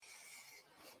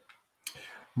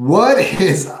What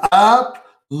is up?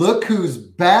 Look who's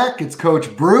back. It's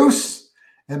Coach Bruce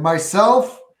and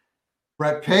myself,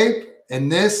 Brett Pape, and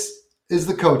this is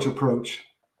the Coach Approach.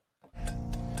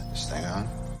 Stay on.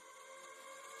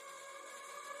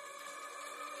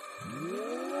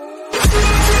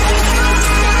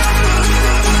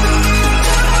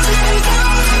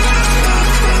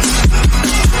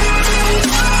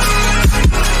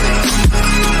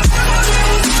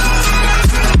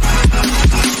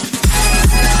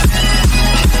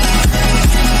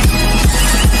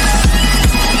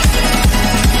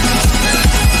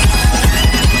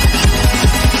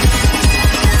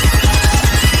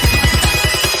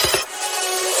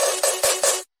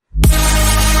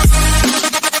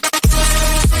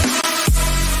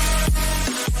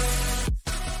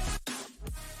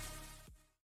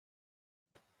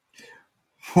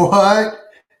 What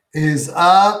is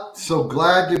up? So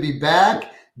glad to be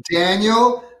back.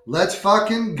 Daniel, let's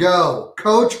fucking go.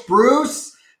 Coach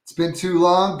Bruce, it's been too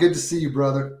long. Good to see you,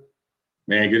 brother.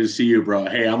 Man, good to see you, bro.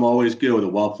 Hey, I'm always good with a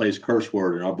well-placed curse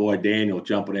word, and our boy Daniel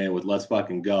jumping in with "Let's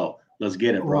fucking go." Let's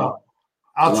get it, bro. Well,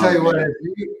 I'll tell you what,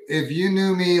 if you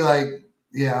knew me,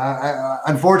 I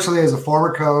unfortunately, as a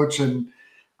former coach, and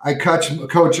I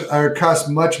cuss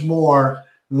much more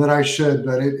than I should,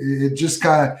 but it just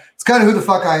it's kind of who the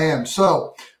fuck I am.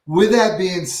 So with that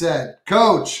being said,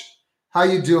 Coach, how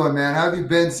you doing, man? How have you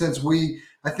been since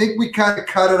I think we kind of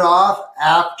cut it off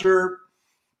after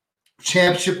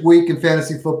championship week and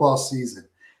fantasy football season.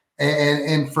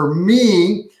 And for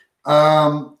me,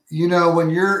 when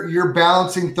you're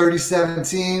balancing 37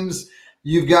 teams,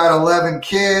 you've got 11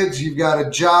 kids, you've got a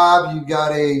job, you've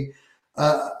got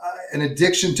an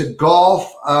addiction to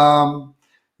golf.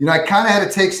 I kind of had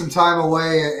to take some time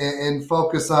away and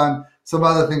focus on some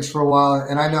other things for a while.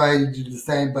 And I know how you do the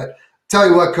same, but tell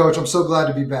you what, Coach, I'm so glad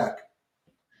to be back.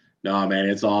 No, man,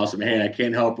 it's awesome. Hey, I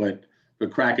can't help but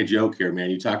crack a joke here,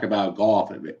 man. You talk about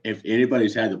golf. If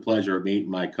anybody's had the pleasure of meeting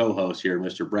my co-host here,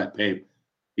 Mr. Brett Pape,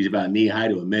 he's about knee high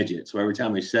to a midget. So every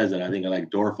time he says that, I think I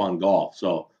like Dorf on golf.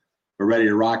 So we're ready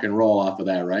to rock and roll off of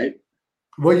that, right?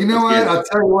 Well, you know what? I'll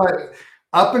tell you what.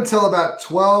 Up until about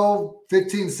 12,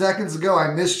 15 seconds ago,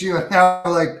 I missed you, and now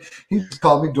he just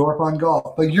called me Dorf on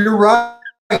golf. But you're right.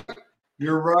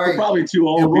 You're right. We're probably too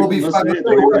old. We'll be fun. They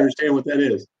don't understand what that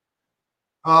is.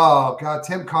 Oh God,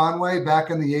 Tim Conway back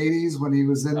in the 80s when he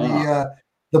was in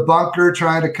the bunker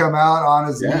trying to come out on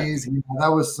his knees. That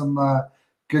was some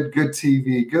good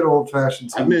TV, good old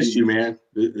fashioned TV. I missed you, man.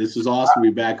 This is awesome to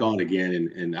be back on again,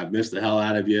 and I've missed the hell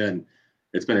out of you, and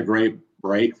it's been a great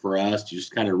break for us to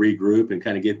just kind of regroup and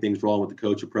kind of get things rolling with the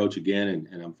Coach Approach again,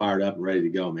 and I'm fired up and ready to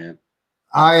go, man.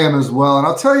 I am as well, and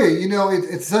I'll tell you,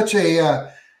 it's such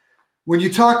a when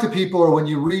you talk to people or when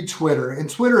you read Twitter, and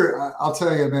Twitter, I'll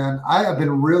tell you, man, I have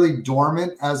been really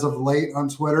dormant as of late on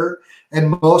Twitter,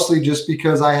 and mostly just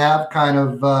because I have kind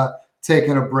of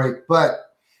taken a break.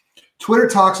 But Twitter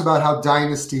talks about how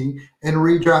dynasty and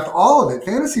redraft, all of it,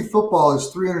 fantasy football is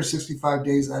 365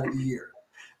 days out of the year.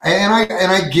 And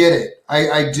I get it.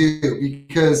 I do,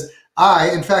 because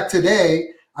in fact, today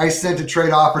I sent a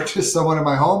trade offer to someone in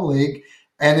my home league,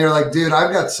 and they're like, dude,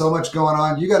 I've got so much going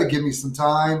on. You got to give me some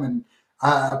time, and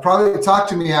probably talk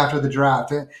to me after the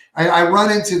draft. I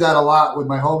run into that a lot with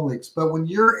my home leagues. But when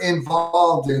you're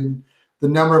involved in the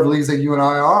number of leagues that you and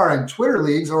I are, and Twitter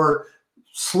leagues or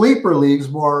sleeper leagues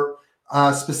more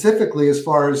specifically, as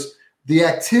far as the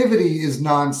activity is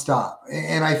nonstop.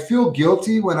 And I feel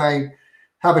guilty when I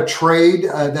have a trade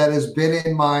that has been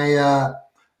in my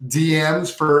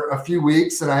DMs for a few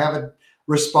weeks and I haven't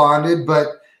responded. But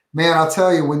man, I'll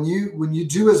tell you, when you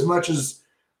do as much as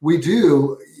we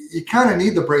do, you kind of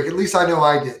need the break. At least I know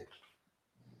I did.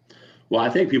 Well, I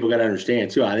think people got to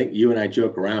understand too. I think you and I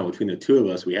joke around, between the two of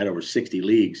us, we had over 60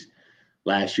 leagues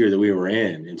last year that we were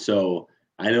in. And so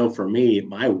I know for me,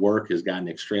 my work has gotten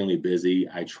extremely busy.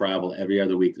 I travel every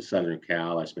other week to Southern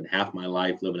Cal. I spend half my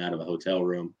life living out of a hotel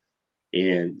room.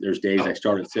 And there's days I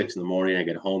start at 6 in the morning, I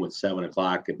get home at 7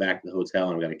 o'clock, get back to the hotel,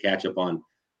 and I've got to catch up on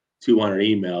 200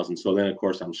 emails. And so then, of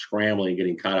course, I'm scrambling,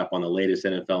 getting caught up on the latest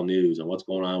NFL news and what's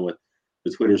going on with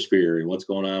the Twitter sphere and what's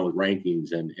going on with rankings.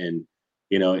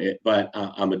 But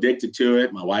I'm addicted to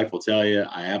it. My wife will tell you,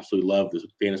 I absolutely love the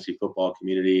fantasy football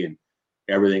community and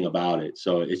everything about it.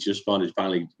 So it's just fun to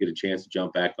finally get a chance to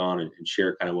jump back on and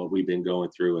share kind of what we've been going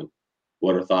through and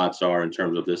what our thoughts are in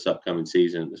terms of this upcoming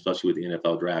season, especially with the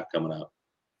NFL draft coming up.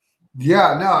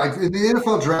 Yeah, no, the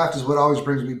NFL draft is what always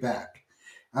brings me back.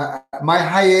 My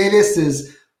hiatus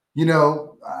is,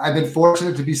 I've been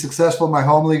fortunate to be successful in my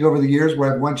home league over the years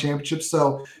where I've won championships.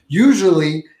 So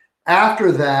usually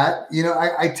after that,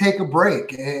 I take a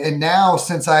break. And now,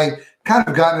 since I kind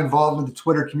of gotten involved in the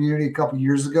Twitter community a couple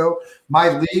years ago. My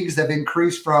leagues have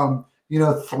increased from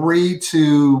 3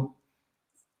 to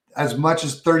as much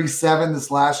as 37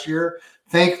 this last year.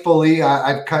 Thankfully,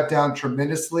 I've cut down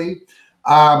tremendously.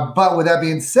 But with that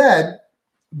being said,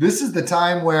 this is the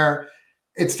time where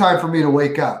it's time for me to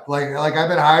wake up. Like I've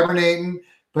been hibernating,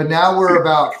 but now we're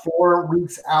about 4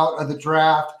 weeks out of the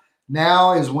draft.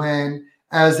 Now is when,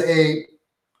 as a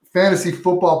fantasy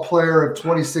football player of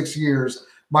 26 years,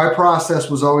 my process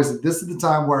was always that this is the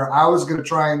time where I was going to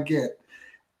try and get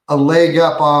a leg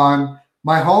up on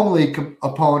my home league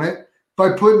opponent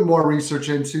by putting more research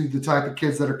into the type of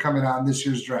kids that are coming out in this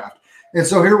year's draft. And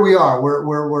so here we are.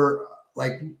 We're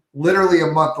like literally a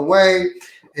month away.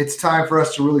 It's time for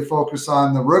us to really focus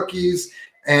on the rookies.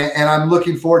 And I'm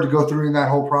looking forward to go through that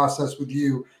whole process with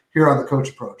you here on the Coach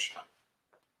Approach.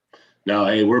 No,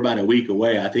 hey, we're about a week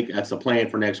away. I think that's the plan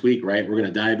for next week, right? We're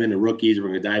going to dive into rookies. We're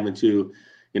going to dive into,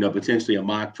 potentially a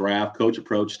mock draft, Coach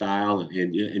Approach style.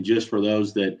 And just for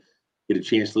those that get a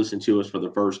chance to listen to us for the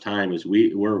first time, is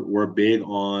we're big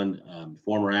on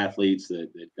former athletes that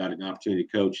got an opportunity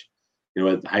to coach,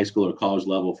 at the high school or college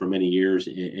level for many years,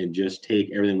 and just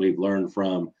take everything we've learned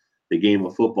from the game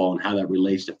of football and how that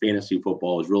relates to fantasy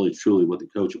football is really truly what the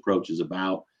Coach Approach is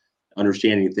about.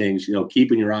 Understanding things,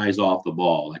 keeping your eyes off the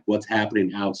ball, like what's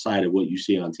happening outside of what you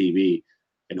see on TV.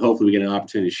 And hopefully we get an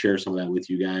opportunity to share some of that with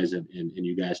you guys and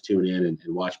you guys tune in and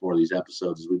watch more of these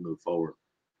episodes as we move forward.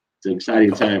 It's an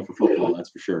exciting time for football,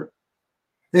 that's for sure.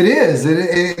 It is.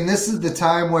 And this is the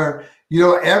time where,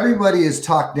 everybody is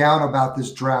talked down about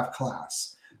this draft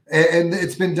class. And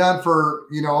it's been done for,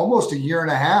 almost a year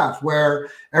and a half, where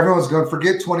everyone's going to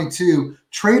forget 22,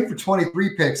 trade for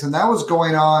 23 picks. And that was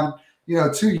going on,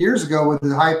 2 years ago with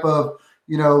the hype of,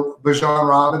 Bijan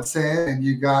Robinson, and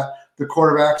you got the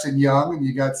quarterbacks in Young, and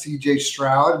you got CJ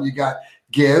Stroud, and you got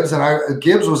Gibbs. And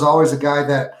Gibbs was always a guy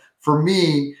that, for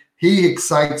me, he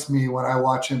excites me when I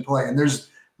watch him play. And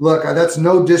that's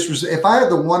no disrespect. If I had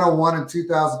the 101 in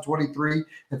 2023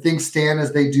 and things stand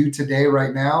as they do today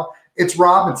right now, it's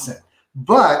Robinson.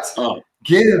 But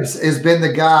Gibbs has been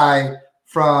the guy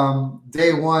from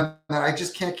day one that I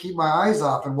just can't keep my eyes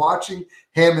off, and watching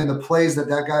him and the plays that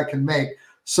guy can make.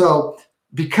 So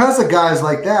because of guys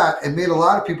like that, it made a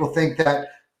lot of people think that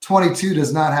 22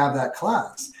 does not have that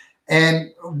class.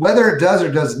 And whether it does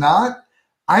or does not,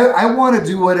 I want to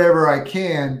do whatever I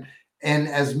can in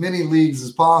as many leagues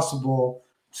as possible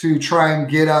to try and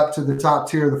get up to the top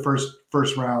tier of the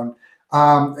first round.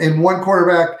 In one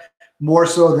quarterback, more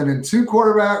so than in two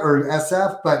quarterback or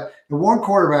SF, but in one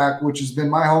quarterback, which has been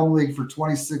my home league for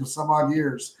 26 some odd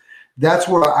years, that's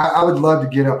where I would love to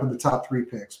get up in the top 3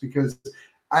 picks, because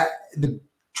the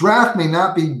draft may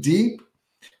not be deep,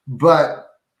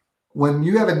 but when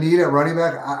you have a need at running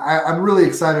back, I'm really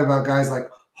excited about guys like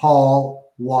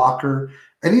Hall, Walker,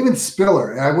 and even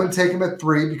Spiller. I wouldn't take him at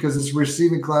 3 because his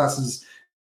receiving class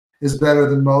is better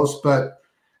than most, but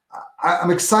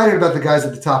I'm excited about the guys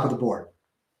at the top of the board.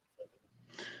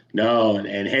 No,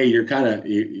 and hey, you're kind of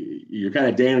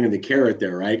dangling the carrot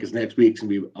there, right? Because next week's gonna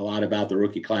be a lot about the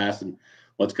rookie class and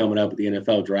what's coming up with the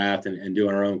NFL draft and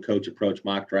doing our own Coach Approach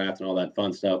mock draft and all that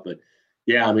fun stuff. But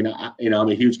yeah, I mean, I'm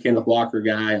a huge Kenneth Walker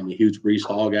guy. I'm a huge Breece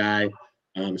Hall guy.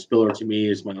 Spiller to me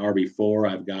is my RB4.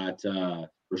 I've got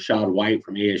Rachaad White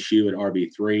from ASU at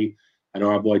RB3. I know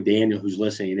our boy Daniel, who's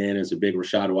listening in, is a big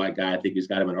Rachaad White guy. I think he's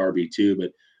got him at RB2,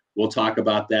 but we'll talk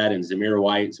about that. And Zamir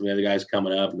White and some of the other guys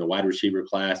coming up in the wide receiver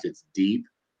class. It's deep.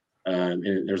 And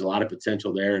there's a lot of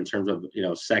potential there in terms of,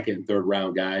 second and third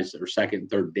round guys, or second and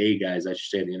third day guys, I should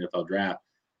say, in the NFL draft.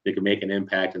 They can make an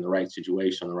impact in the right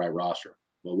situation on the right roster.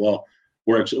 Well,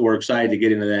 we're excited to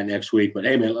get into that next week. But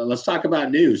hey, man, let's talk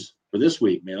about news for this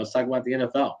week, man. Let's talk about the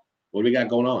NFL. What do we got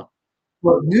going on?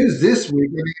 Well, news this week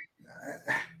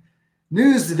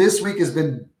has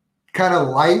been kind of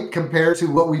light compared to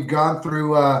what we've gone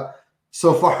through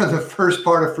so far the first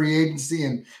part of free agency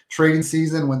and trading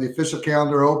season when the official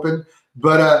calendar opened.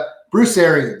 But Bruce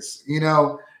Arians,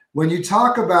 when you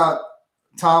talk about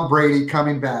Tom Brady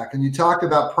coming back, and you talk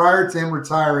about prior to him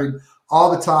retiring,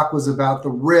 all the talk was about the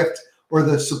rift, or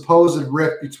the supposed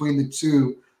rift, between the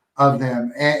two of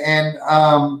them.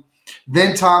 And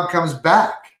then Tom comes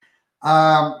back.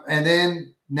 And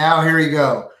then now here you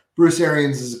go. Bruce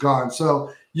Arians is gone.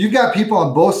 So you've got people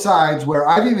on both sides, where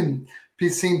I've even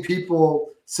seen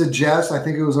people suggest, I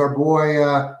think it was our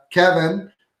boy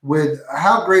Kevin, with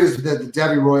how great has the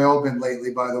Debbie Royale been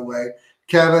lately, by the way.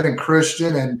 Kevin and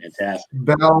Christian and Fantastic.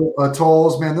 Bell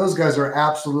Tolles, man, those guys are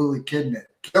absolutely killing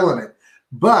it.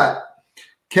 But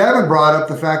Kevin brought up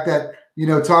the fact that,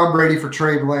 Tom Brady for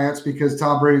Trey Lance, because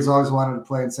Tom Brady's always wanted to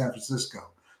play in San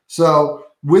Francisco. So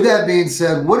with that being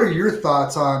said, what are your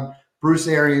thoughts on Bruce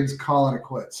Arians calling it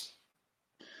quits?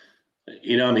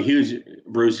 I'm a huge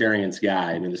Bruce Arians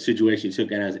guy. I mean, the situation he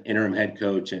took in as interim head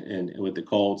coach and with the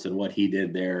Colts and what he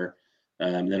did there.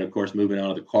 Then, of course, moving on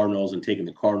to the Cardinals and taking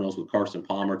the Cardinals with Carson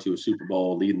Palmer to a Super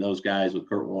Bowl, leading those guys with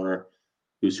Kurt Warner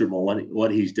to a Super Bowl.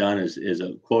 What he's done is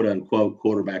a quote-unquote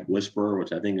quarterback whisperer,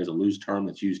 which I think is a loose term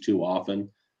that's used too often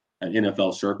in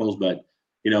NFL circles. But,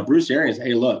 Bruce Arians,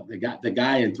 hey, look, the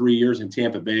guy in 3 years in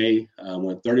Tampa Bay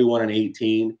went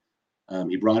 31-18.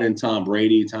 He brought in Tom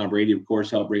Brady. Tom Brady, of course,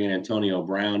 helped bring in Antonio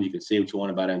Brown. You can say what you want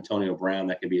about Antonio Brown.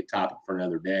 That could be a topic for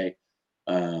another day.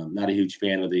 Not a huge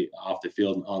fan of the off the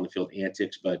field and on the field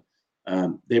antics, but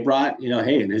they brought,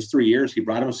 hey, in his 3 years, he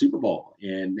brought him a Super Bowl.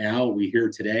 And now we hear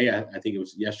today, I think it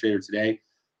was yesterday or today,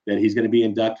 that he's going to be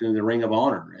inducted in the Ring of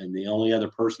Honor. And the only other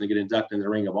person to get inducted in the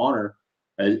Ring of Honor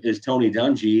is Tony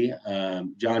Dungy.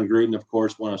 John Gruden, of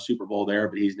course, won a Super Bowl there,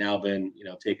 but he's now been,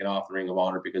 taken off the Ring of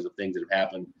Honor because of things that have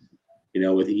happened,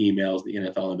 with the emails, the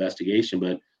NFL investigation.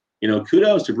 But,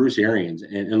 kudos to Bruce Arians.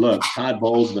 And look, Todd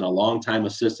Bowles has been a longtime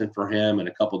assistant for him in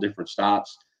a couple different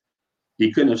stops.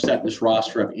 He couldn't have set this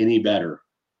roster up any better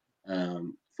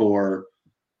for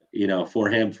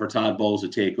Todd Bowles to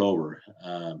take over.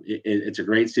 It's a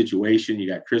great situation. You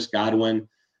got Chris Godwin,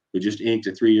 who just inked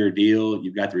a 3-year deal.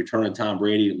 You've got the return of Tom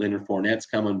Brady. Leonard Fournette's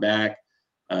coming back.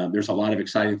 There's a lot of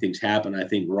exciting things happen. I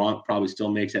think Gronk probably still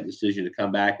makes that decision to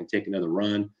come back and take another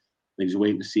run. He's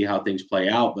waiting to see how things play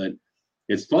out. But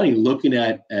it's funny looking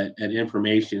at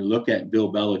information, look at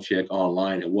Bill Belichick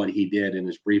online and what he did in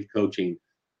his brief coaching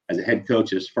as a head coach,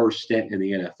 his first stint in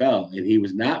the NFL, and he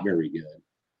was not very good.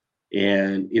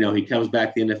 And, he comes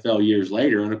back to the NFL years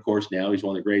later, and, of course, now he's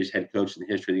one of the greatest head coaches in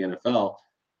the history of the NFL,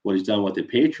 what he's done with the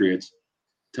Patriots.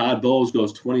 Todd Bowles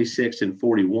goes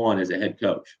 26-41 as a head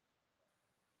coach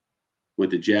with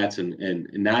the Jets, and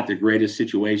not the greatest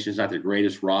situations, not the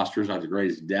greatest rosters, not the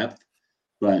greatest depth.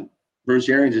 But Bruce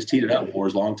Arians just teed it up for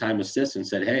his longtime assistant,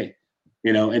 said, hey,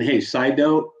 and hey, side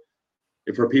note,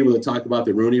 for people that talk about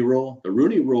the Rooney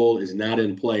Rule is not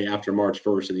in play after March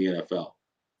 1st in the NFL.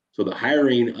 So the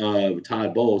hiring of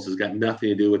Todd Bowles has got nothing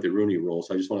to do with the Rooney Rule.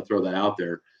 So I just want to throw that out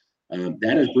there.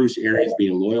 That is Bruce Arians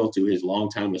being loyal to his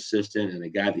longtime assistant and a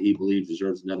guy that he believes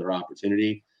deserves another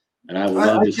opportunity. And I would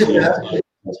love to see him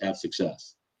have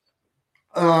success.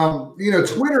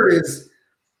 Twitter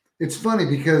it's funny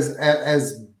because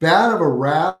as bad of a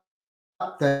rap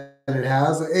that it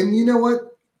has, and you know what,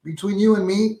 between you and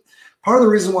me, part of the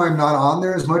reason why I'm not on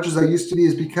there as much as I used to be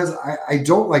is because I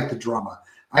don't like the drama.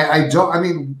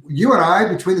 You and I,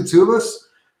 between the two of us,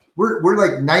 we're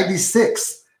like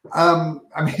 96.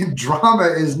 Drama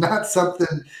is not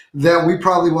something that we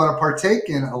probably want to partake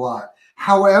in a lot.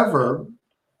 However,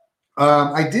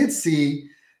 I did see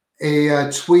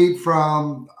a tweet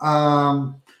from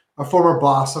a former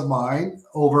boss of mine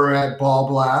over at Ball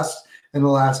Blast in the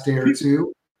last day or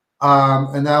two.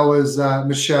 And that was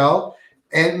Michelle.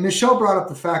 And Michelle brought up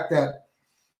the fact that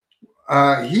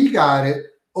he got it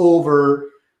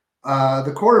over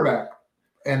the quarterback.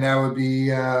 And that would be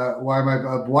why am I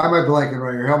blanking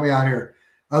right here? Help me out here.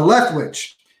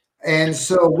 Leftwich. And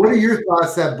so what are your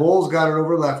thoughts that Bowles got it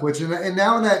over Leftwich? And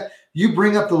now that you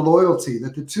bring up the loyalty,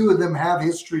 that the two of them have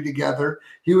history together.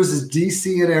 He was his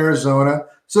DC in Arizona.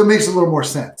 So it makes a little more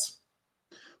sense.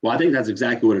 Well, I think that's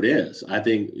exactly what it is. I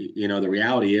think, the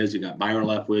reality is you got Byron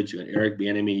Leftwich, you got Eric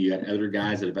Bieniemy, you got other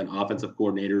guys that have been offensive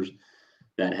coordinators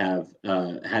that have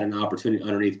had an opportunity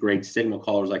underneath great signal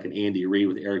callers like an Andy Reid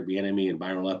with Eric Bieniemy and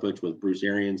Byron Leftwich with Bruce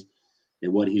Arians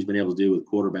and what he's been able to do with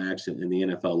quarterbacks in the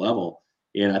NFL level.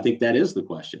 And I think that is the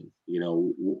question.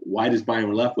 Why does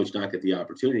Byron Leftwich not get the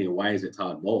opportunity, and why is it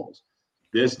Todd Bowles?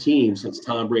 This team, since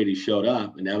Tom Brady showed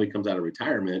up and now he comes out of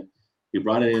retirement, you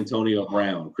brought in Antonio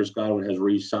Brown. Chris Godwin has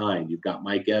re-signed. You've got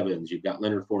Mike Evans. You've got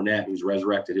Leonard Fournette, who's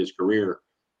resurrected his career.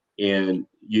 And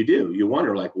you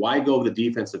wonder, why go with the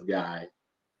defensive guy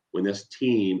when this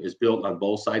team is built on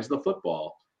both sides of the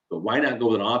football? But why not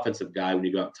go with an offensive guy when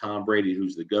you got Tom Brady,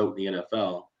 who's the GOAT in the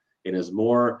NFL and has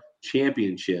more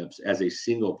championships as a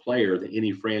single player than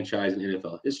any franchise in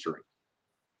NFL history?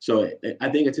 So I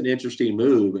think it's an interesting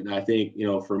move. And I think,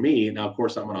 for me, now, of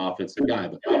course, I'm an offensive guy,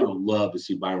 but I would love to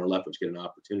see Byron Leftwich get an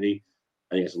opportunity.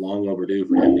 I think it's long overdue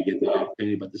for him to get the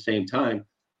opportunity. But at the same time,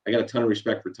 I got a ton of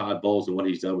respect for Todd Bowles and what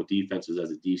he's done with defenses as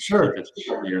a defensive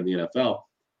coordinator in the NFL.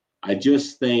 I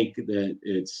just think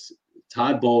that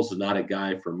Todd Bowles is not a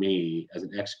guy for me as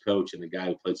an ex-coach and a guy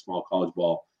who played small college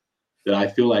ball that I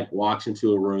feel like walks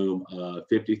into a room of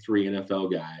 53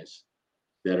 NFL guys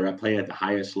that are playing at the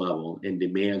highest level and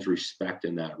demands respect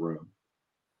in that room,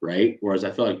 right? Whereas I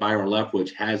feel like Byron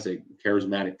Leftwich has a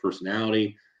charismatic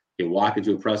personality. can walk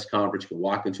into a press conference, can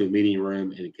walk into a meeting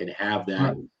room, and can have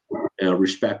that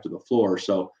respect to the floor.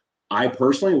 So I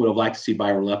personally would have liked to see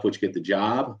Byron Leftwich get the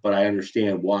job, but I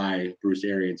understand why Bruce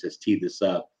Arians has teed this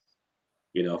up,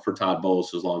 for Todd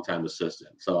Bowles, his longtime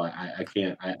assistant. So I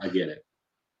get it.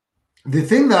 The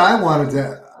thing that I wanted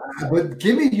to, but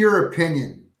give me your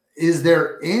opinion. Is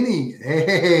there any,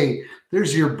 hey,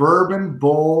 there's your Bourbon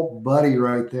Bowl buddy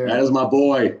right there. That is my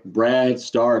boy, Brad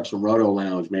Starks from Roto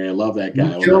Lounge, man. I love that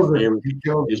guy. He kills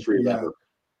it. History ever.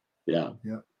 Yeah.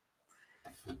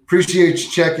 Appreciate you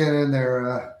checking in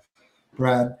there,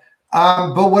 Brad.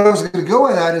 But what I was going to go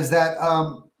with that is that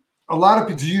a lot of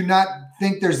people, do you not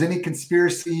think there's any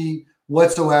conspiracy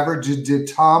whatsoever? Did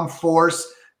Tom force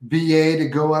BA to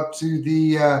go up to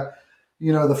the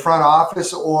the front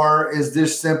office, or is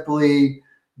this simply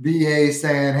BA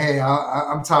saying, hey,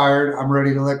 I'm tired, I'm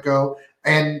ready to let go,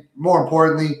 and more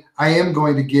importantly, I am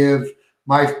going to give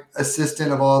my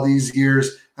assistant of all these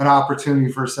years an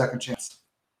opportunity for a second chance?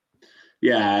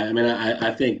 Yeah, I mean,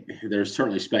 I think there's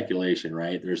certainly speculation,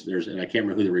 right? There's and I can't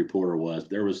remember who the reporter was.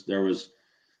 There was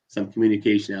some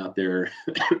communication out there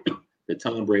that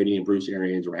Tom Brady and Bruce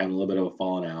Arians were having a little bit of a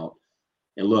falling out.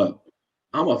 And look,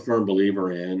 I'm a firm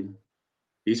believer in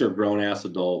these are grown-ass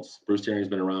adults. Bruce Arians has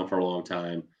been around for a long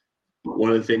time.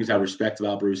 One of the things I respect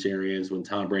about Bruce Arians, when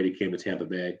Tom Brady came to Tampa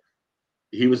Bay,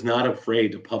 he was not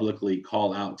afraid to publicly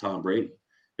call out Tom Brady.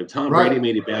 If Tom Brady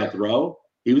made a bad throw,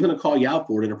 he was going to call you out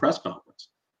for it in a press conference.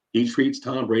 He treats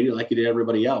Tom Brady like he did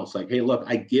everybody else. Like, hey, look,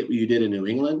 I get what you did in New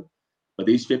England, but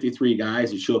these 53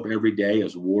 guys who show up every day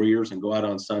as warriors and go out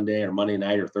on Sunday or Monday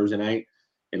night or Thursday night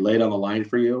and lay it on the line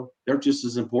for you, they're just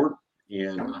as important.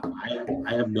 And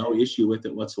I have no issue with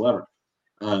it whatsoever.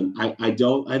 I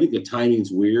think the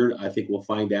timing's weird. I think we'll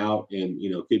find out in,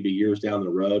 it could be years down the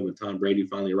road when Tom Brady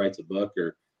finally writes a book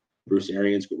or Bruce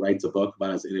Arians writes a book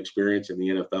about his inexperience in the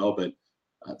NFL, but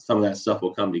some of that stuff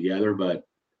will come together. But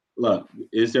look,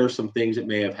 is there some things that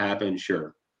may have happened?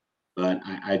 Sure. But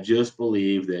I just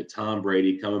believe that Tom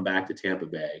Brady coming back to Tampa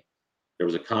Bay, there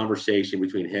was a conversation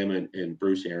between him and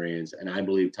Bruce Arians, and I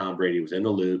believe Tom Brady was in the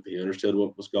loop. He understood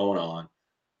what was going on,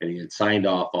 and he had signed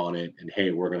off on it, and, hey,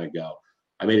 we're going to go.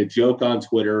 I made a joke on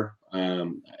Twitter,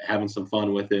 having some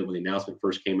fun with it when the announcement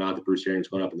first came out that Bruce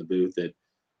Arians went up in the booth,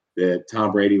 that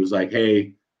Tom Brady was like,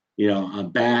 hey, I'm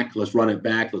back. Let's run it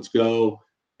back. Let's go.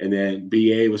 And then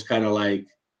BA was kind of like,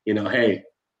 hey,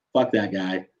 fuck that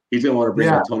guy. He's going to want to bring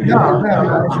up Tony.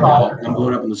 I'm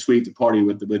going up in the suite to party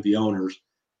with the owners.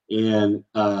 And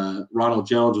Ronald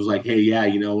Jones was like, hey, yeah,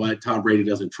 you know what? Tom Brady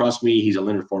doesn't trust me. He's a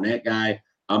Leonard Fournette guy.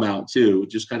 I'm out too.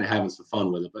 Just kind of having some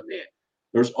fun with it. But man,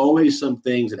 there's always some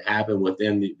things that happen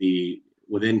within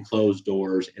within closed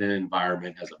doors in an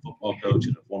environment. As a football coach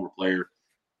and a former player,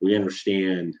 we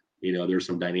understand, there's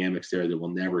some dynamics there that will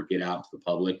never get out to the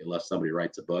public unless somebody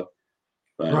writes a book.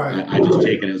 But I just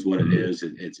take it as what it is.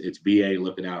 It's BA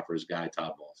looking out for his guy,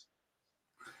 Todd Bowles.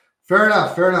 Fair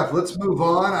enough. Let's move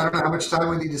on. I don't know how much time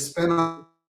we need to spend on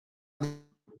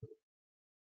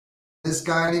this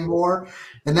guy anymore.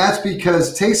 And that's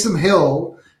because Taysom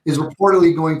Hill is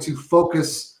reportedly going to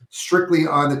focus strictly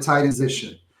on the tight end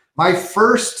position. My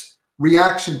first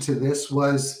reaction to this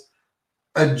was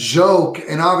a joke.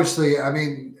 And obviously, I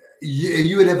mean,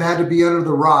 you would have had to be under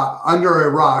a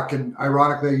rock, and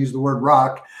ironically, I use the word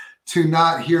rock, to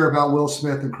not hear about Will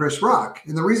Smith and Chris Rock.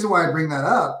 And the reason why I bring that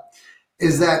up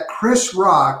is that Chris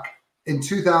Rock in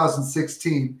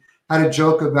 2016 had a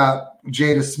joke about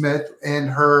Jada Smith and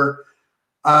her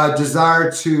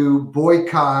desire to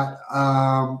boycott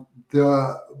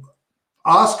the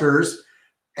Oscars.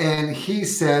 And he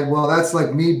said, well, that's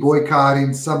like me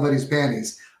boycotting somebody's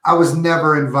panties. I was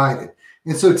never invited.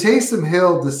 And so Taysom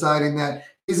Hill deciding that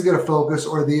he's going to focus,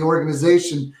 or the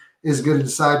organization is going to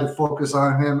decide to focus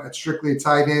on him at strictly a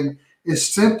tight end,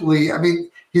 is simply, I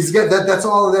mean, he's got that. That's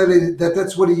all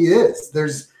that's what he is.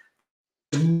 There's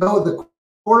the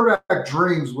quarterback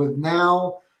dreams with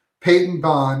now Peyton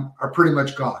gone are pretty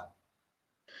much gone.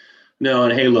 No,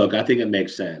 and hey, look, I think it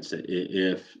makes sense.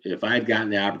 If I had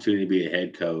gotten the opportunity to be a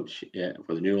head coach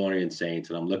for the New Orleans Saints,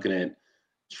 and I'm looking at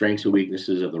strengths and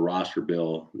weaknesses of the roster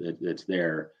bill that's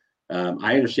there,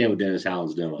 I understand what Dennis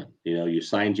Allen's doing. You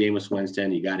signed Jameis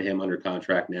Winston, you got him under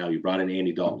contract now. You brought in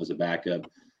Andy Dalton as a backup.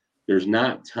 There's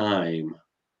not time,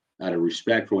 out of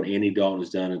respect for what Andy Dalton has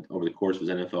done over the course of his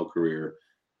NFL career,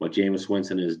 what Jameis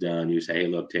Winston has done. You say, hey,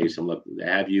 look, Taysom, look,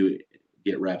 have you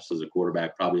get reps as a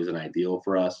quarterback probably isn't ideal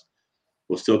for us.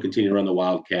 We'll still continue to run the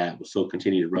Wildcat. We'll still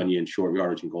continue to run you in short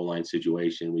yardage and goal line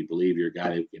situation. We believe you're a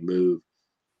guy who can move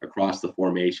across the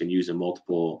formation using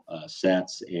multiple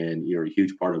sets, and you're a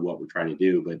huge part of what we're trying to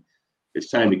do. But it's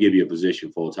time to give you a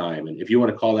position full time. And if you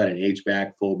want to call that an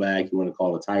H-back, fullback, you want to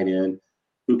call it a tight end,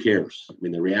 who cares? I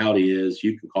mean, the reality is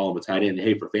you can call him a tight end.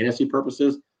 Hey, for fantasy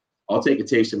purposes, I'll take a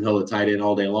Taysom Hill at tight end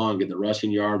all day long, get the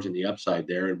rushing yards and the upside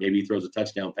there, and maybe he throws a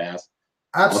touchdown pass.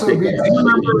 Absolutely. So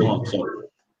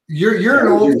you're an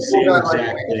old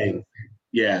exact thing.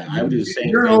 Yeah, I would do the same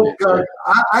you're thing. An old guy.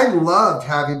 I loved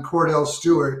having Cordell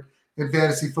Stewart in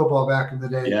fantasy football back in the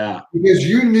day. Yeah. Because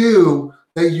you knew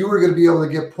that you were going to be able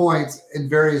to get points in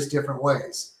various different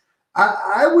ways.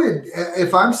 I would,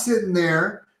 if I'm sitting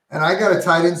there and I got a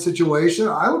tight end situation,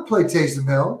 I would play Taysom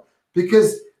Hill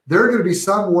because there are going to be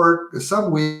some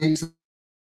weeks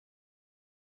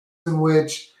in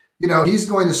which, he's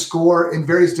going to score in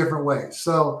various different ways.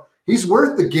 So he's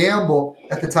worth the gamble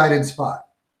at the tight end spot.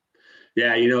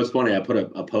 Yeah, it's funny. I put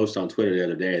a post on Twitter the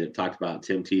other day that talked about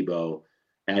Tim Tebow.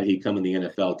 Had he come in the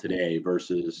NFL today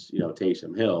versus,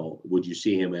 Taysom Hill, would you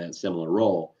see him in a similar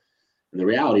role? And the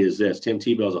reality is this: Tim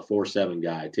Tebow is a 4.7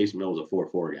 guy. Taysom Hill is a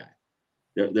 4.4 guy.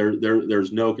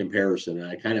 There's no comparison. And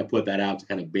I kind of put that out to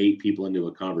kind of bait people into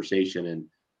a conversation. And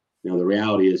the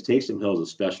reality is Taysom Hill is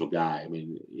a special guy. I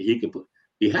mean,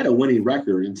 he had a winning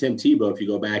record. And Tim Tebow, if you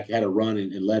go back, had a run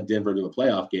and led Denver to a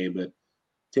playoff game. But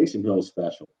Taysom Hill is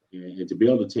special, and to be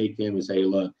able to take him and say,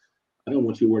 look, I don't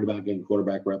want you worried about getting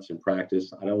quarterback reps in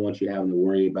practice. I don't want you having to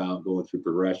worry about going through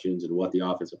progressions and what the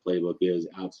offensive playbook is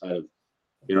outside of,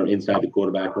 inside the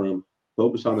quarterback room.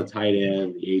 Focus on the tight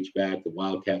end, the H-back, the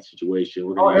wildcat situation.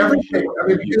 We're going everything.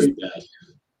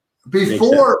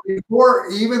 Before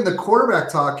even the quarterback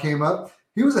talk came up,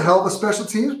 he was a hell of a special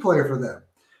teams player for them.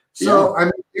 So, yeah.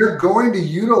 You're going to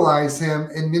utilize him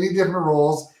in many different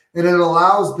roles, and it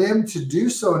allows them to do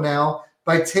so now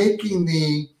by taking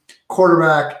the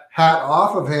quarterback hat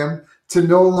off of him to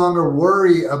no longer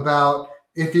worry about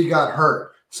if he got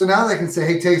hurt. So now they can say,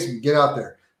 hey, Taysom, get out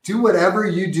there. Do whatever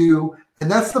you do.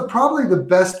 And that's probably the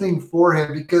best thing for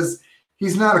him because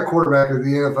he's not a quarterback at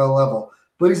the NFL level,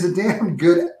 but he's a damn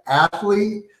good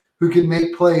athlete who can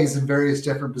make plays in various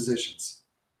different positions.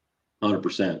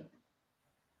 100%.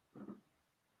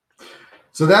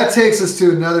 So that takes us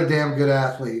to another damn good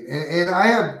athlete. And I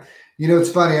have,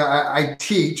 it's funny. I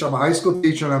teach. I'm a high school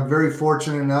teacher, and I'm very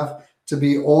fortunate enough to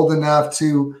be old enough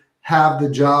to have the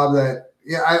job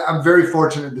I'm very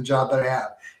fortunate in the job that I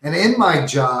have. And in my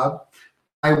job,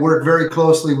 I work very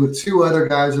closely with two other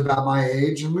guys about my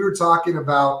age, and we were talking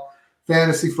about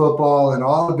fantasy football and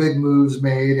all the big moves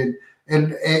made, and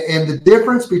the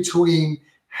difference between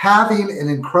having an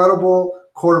incredible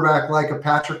quarterback like a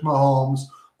Patrick Mahomes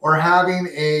or having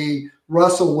a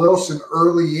Russell Wilson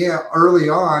early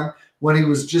on when he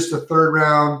was just a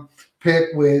third-round pick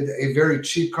with a very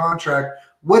cheap contract,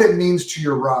 what it means to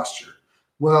your roster.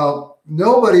 Well,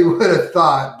 nobody would have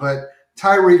thought, but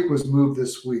Tyreek was moved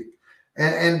this week.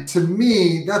 And to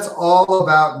me, that's all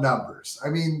about numbers. I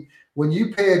mean, when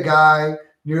you pay a guy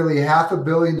nearly $500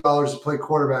 million to play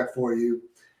quarterback for you,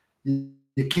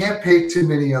 you can't pay too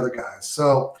many other guys.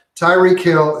 So Tyreek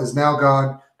Hill is now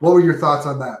gone. What were your thoughts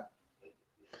on that?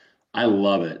 I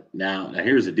love it. Now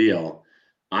here's the deal.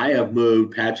 I have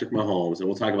moved Patrick Mahomes, and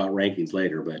we'll talk about rankings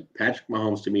later, but Patrick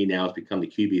Mahomes to me now has become the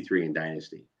QB3 in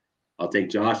Dynasty. I'll take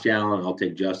Josh Allen. I'll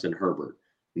take Justin Herbert.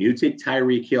 When you take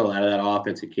Tyreek Hill out of that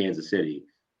offense in Kansas City,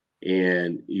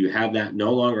 and you have that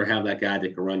no longer have that guy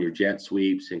that can run your jet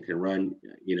sweeps and can run,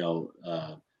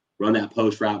 run that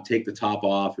post route, take the top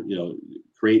off,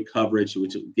 create coverage,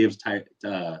 which gives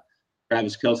Travis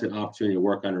Kelce an opportunity to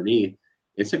work underneath.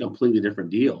 It's a completely different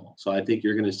deal. So I think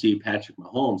you're going to see Patrick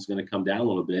Mahomes going to come down a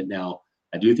little bit. Now,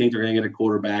 I do think they're going to get a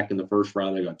quarterback in the first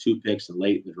round. They got 2 picks and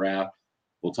late in the draft.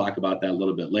 We'll talk about that a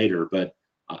little bit later. But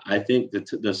I think that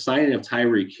the signing of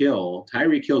Tyreek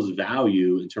Hill's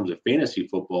value in terms of fantasy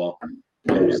football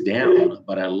goes down.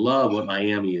 But I love what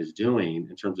Miami is doing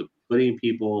in terms of putting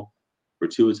people for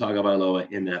Tua Tagovailoa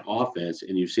in that offense.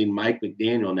 And you've seen Mike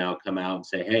McDaniel now come out and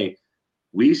say, hey,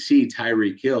 we see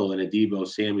Tyreek Hill in a Deebo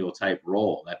Samuel type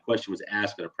role. That question was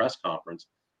asked at a press conference.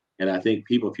 And I think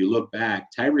people, if you look back,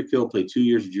 Tyreek Hill played 2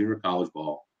 years of junior college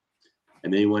ball.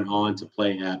 And then he went on to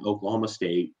play at Oklahoma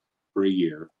State for a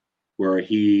year, where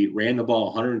he ran the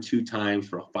ball 102 times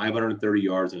for 530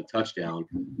 yards and a touchdown,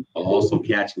 while also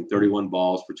catching 31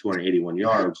 balls for 281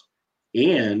 yards.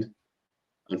 And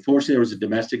unfortunately, there was a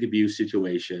domestic abuse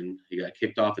situation. He got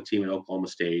kicked off a team at Oklahoma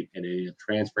State, and then he ended up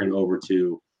transferring over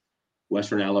to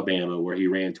Western Alabama, where he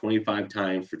ran 25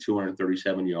 times for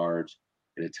 237 yards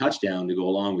and a touchdown to go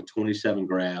along with 27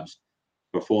 grabs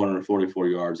for 444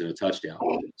 yards and a touchdown.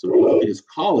 So in his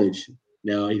college,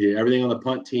 now he did everything on the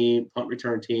punt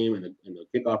return team, and the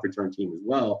kickoff return team as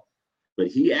well. But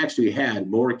he actually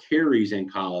had more carries in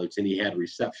college than he had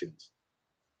receptions.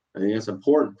 I think that's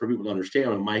important for people to understand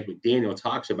when Mike McDaniel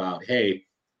talks about, hey,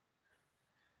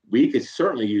 we could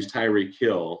certainly use Tyreek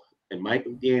Hill, and Mike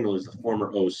McDaniel is the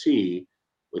former OC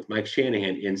with Mike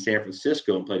Shanahan in San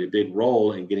Francisco and played a big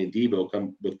role in getting Debo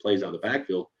come with plays out of the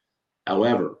backfield.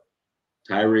 However,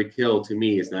 Tyreek Hill to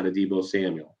me is not a Debo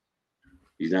Samuel.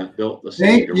 He's not built the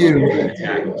same Thank you. to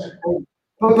tackles.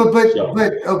 But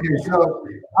okay, so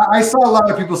I saw a lot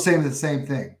of people saying the same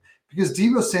thing because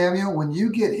Debo Samuel, when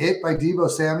you get hit by Debo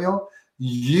Samuel,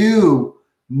 you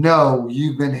know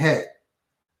you've been hit.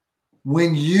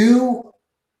 When you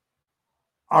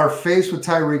are faced with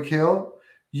Tyreek Hill,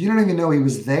 you don't even know he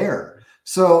was there.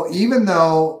 So even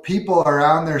though people are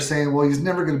out there saying, well, he's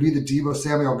never going to be the Debo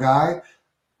Samuel guy,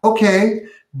 okay,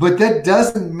 but that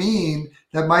doesn't mean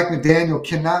that Mike McDaniel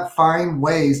cannot find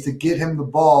ways to get him the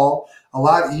ball a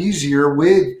lot easier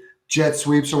with jet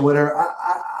sweeps or whatever.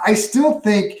 I still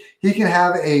think he can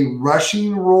have a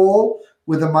rushing role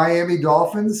with the Miami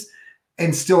Dolphins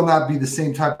and still not be the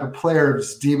same type of player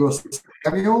as Debo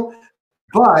Samuel,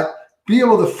 but be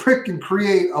able to freaking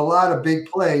create a lot of big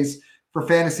plays for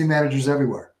fantasy managers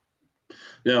everywhere.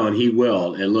 No, and he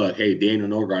will. And look, hey, Daniel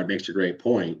Norgard makes a great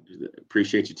point.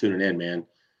 Appreciate you tuning in,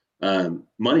 man.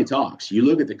 Money talks. You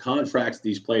look at the contracts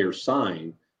these players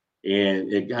sign,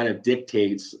 and it kind of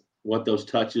dictates what those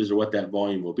touches or what that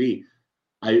volume will be.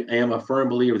 I am a firm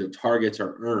believer that targets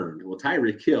are earned. Well,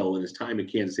 Tyreek Hill in his time in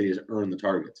Kansas City has earned the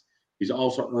targets. He's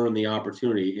also earned the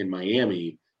opportunity in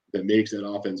Miami that makes that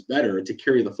offense better to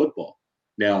carry the football.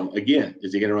 Now, again,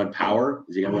 is he going to run power?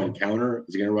 Is he going to run counter?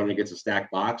 Is he going to run against a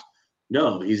stacked box?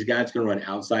 No, he's a guy that's going to run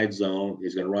outside zone.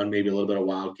 He's going to run maybe a little bit of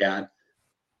wildcat.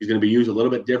 He's going to be used a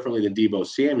little bit differently than Debo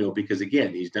Samuel because,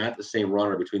 again, he's not the same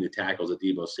runner between the tackles that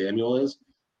Debo Samuel is.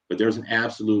 But there's an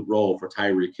absolute role for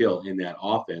Tyreek Hill in that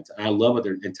offense. And I love it.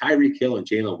 And Tyreek Hill and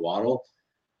Jalen Waddle,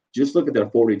 just look at their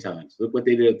 40 times. Look what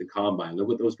they did at the combine. Look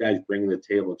what those guys bring to the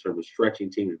table in terms of stretching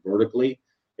teams vertically.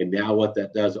 And now what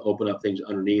that does, open up things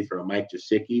underneath for a Mike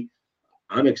Gesicki.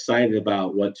 I'm excited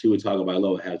about what Tua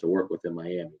Tagovailoa has to work with in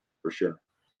Miami, for sure.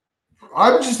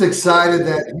 I'm just excited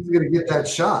that he's going to get that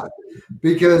shot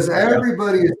because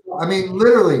everybody is, I mean,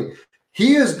 literally,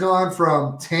 he has gone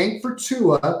from tank for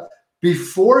Tua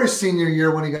before his senior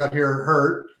year when he got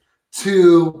hurt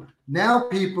to now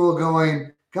people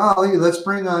going, golly, let's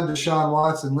bring on Deshaun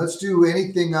Watson. Let's do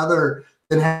anything other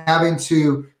than having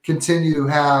to continue to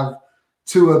have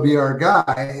Tua be our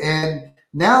guy. And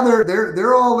now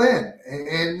they're all in.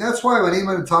 And that's why when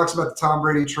anyone talks about the Tom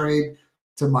Brady trade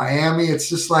to Miami, it's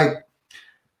just like,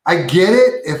 I get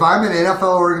it. If I'm an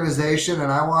NFL organization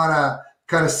and I want to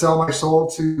kind of sell my soul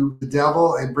to the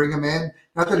devil and bring him in,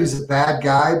 not that he's a bad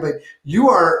guy, but you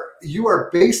are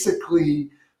basically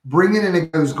bringing in a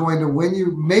guy who's going to win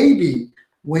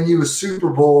you a Super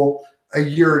Bowl a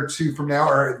year or two from now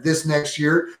or this next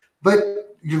year. But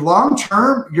you long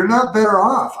term, you're not better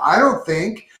off, I don't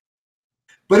think.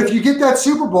 But if you get that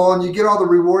Super Bowl and you get all the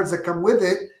rewards that come with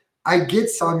it, I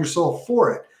get selling your soul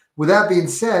for it. With that being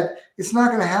said, it's not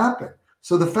going to happen.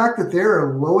 So the fact that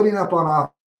they're loading up on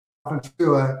offense,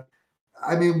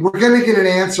 I mean, we're going to get an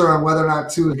answer on whether or not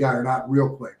Tua is the guy or not real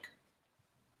quick.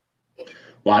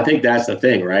 Well, I think that's the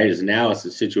thing, right? Is now it's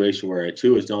a situation where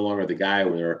Tua is no longer the guy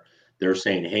where they're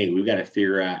saying, hey, we've got to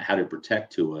figure out how to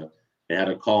protect Tua and how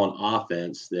to call an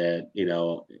offense that,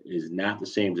 is not the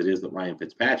same as it is with Ryan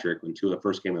Fitzpatrick when Tua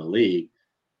first came in the league.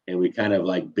 And we kind of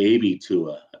like baby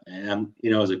Tua. And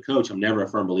as a coach, I'm never a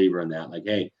firm believer in that. Like,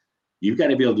 hey, you've got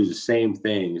to be able to do the same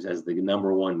things as the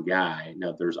number one guy. Now,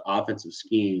 if there's offensive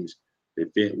schemes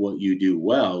that fit what you do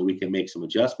well, we can make some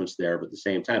adjustments there. But at the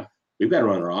same time, we've got to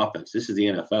run our offense. This is the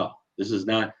NFL. This is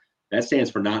not – that stands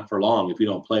for not for long if you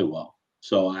don't play well.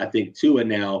 So I think Tua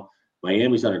now,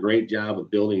 Miami's done a great job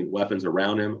of building weapons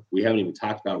around him. We haven't even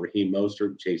talked about Raheem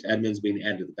Mostert, Chase Edmonds being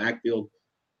added to the backfield.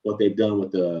 What they've done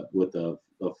with the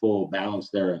full balance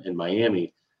there in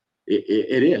Miami,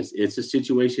 it's a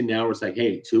situation now where it's like,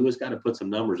 hey, Tua's got to put some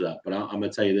numbers up. But I'm going to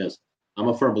tell you this. I'm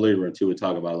a firm believer in Tua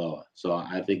Tagovailoa. So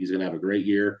I think he's going to have a great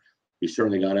year. He's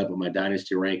certainly gone up in my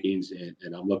dynasty rankings,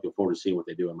 and I'm looking forward to seeing what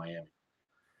they do in Miami.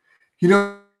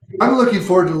 I'm looking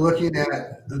forward to looking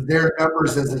at their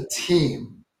numbers as a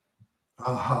team.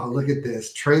 Oh, look at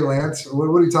this. Trey Lance. What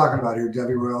are you talking about here,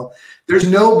 Debbie Royal? There's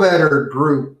no better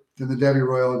group than the Debbie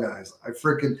Royal guys. I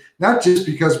freaking, not just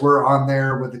because we're on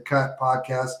there with the Cut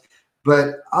podcast,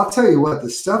 but I'll tell you what, the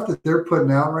stuff that they're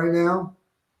putting out right now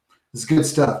is good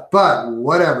stuff. But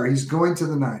whatever, he's going to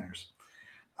the Niners.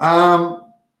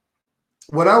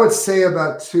 What I would say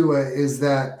about Tua is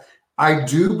that I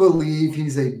do believe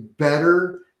he's a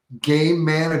better game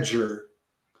manager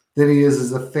than he is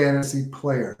as a fantasy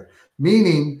player.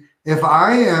 Meaning, if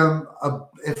I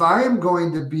am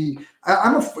going to be,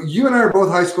 you and I are both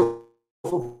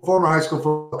former high school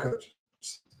football coaches.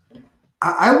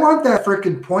 I want that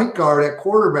freaking point guard at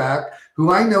quarterback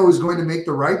who I know is going to make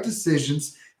the right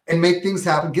decisions and make things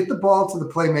happen, get the ball to the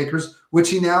playmakers, which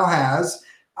he now has.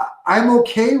 I'm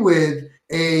okay with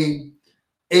a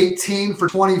 18 for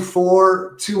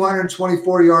 24,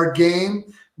 224-yard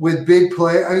game with big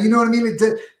play. You know what I mean?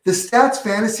 The stats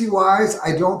fantasy-wise,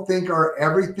 I don't think are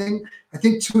everything. I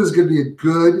think Tua is going to be a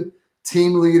good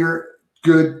team leader,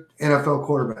 good NFL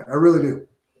quarterback. I really do.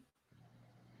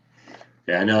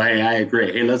 Yeah, no, I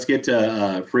agree. Hey, let's get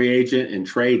to free agent and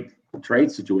trade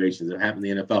situations that happen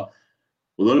in the NFL.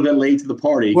 A little bit late to the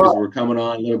party because we're coming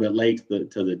on a little bit late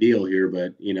to the deal here.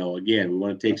 But, again, we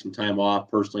want to take some time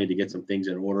off personally to get some things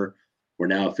in order. We're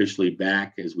now officially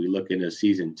back as we look into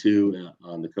season 2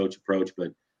 on the coach approach.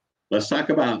 But let's talk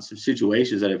about some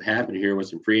situations that have happened here with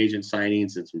some free agent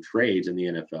signings and some trades in the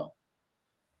NFL.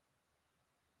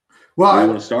 Well, I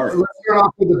want to start. Let's start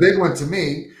off with the big one to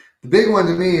me. The big one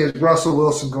to me is Russell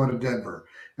Wilson going to Denver.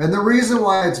 And the reason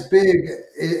why it's big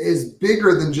is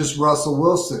bigger than just Russell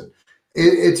Wilson.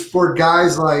 It's for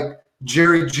guys like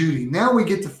Jerry Jeudy. Now we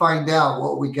get to find out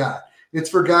what we got. It's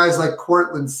for guys like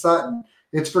Courtland Sutton.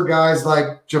 It's for guys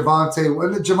like Javonte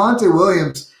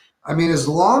Williams. I mean, as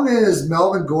long as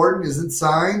Melvin Gordon isn't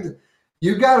signed,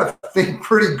 you got to think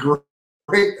pretty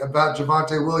great about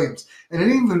Javonte Williams. And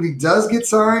even if he does get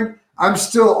signed, I'm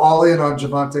still all in on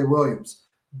Javonte Williams.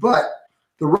 But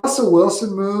the Russell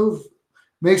Wilson move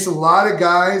makes a lot of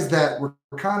guys that were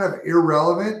kind of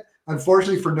irrelevant.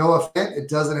 Unfortunately for Noah Fant, it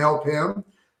doesn't help him.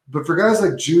 But for guys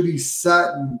like Jeudy,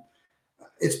 Sutton,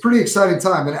 it's pretty exciting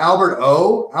time. And Albert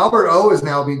O is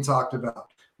now being talked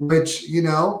about, which,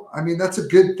 that's a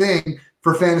good thing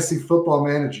for fantasy football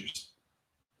managers.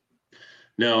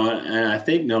 No, and I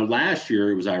think, last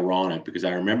year it was ironic because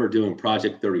I remember doing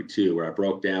Project 32 where I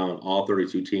broke down all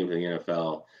 32 teams in the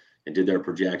NFL and did their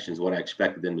projections, what I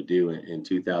expected them to do in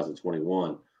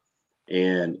 2021.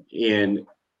 And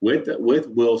with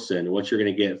Wilson, what you're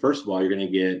going to get, first of all, you're going to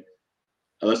get,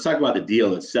 let's talk about the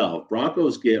deal itself.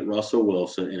 Broncos get Russell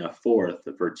Wilson in a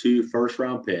 4th for 2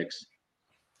 first-round picks,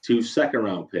 2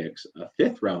 second-round picks, a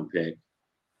 5th-round pick,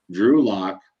 Drew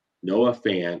Lock, Noah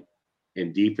Fant,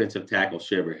 and defensive tackle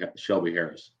Shelby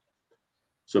Harris.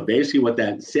 So basically what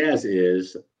that says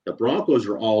is the Broncos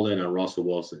are all in on Russell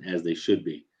Wilson, as they should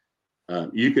be.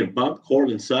 You can bump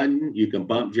Courtland Sutton, you can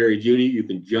bump Jerry Jeudy, you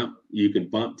can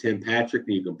bump Tim Patrick,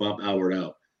 and you can bump Albert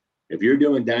O. If you're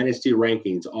doing dynasty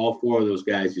rankings, all 4 of those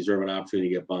guys deserve an opportunity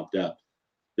to get bumped up.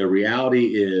 The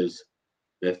reality is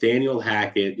Nathaniel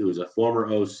Hackett, who was a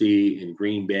former OC in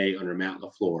Green Bay under Matt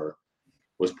LaFleur,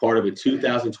 was part of a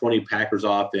 2020 Packers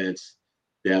offense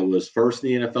that was first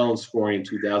in the NFL in scoring in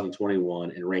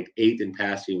 2021 and ranked 8th in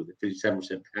passing with a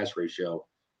 57% pass ratio.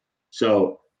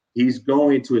 So he's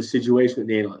going to a situation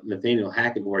with Nathaniel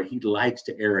Hackett where he likes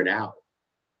to air it out.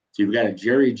 So you've got a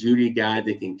Jerry Jeudy guy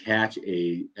that can catch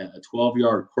a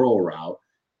 12-yard curl route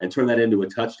and turn that into a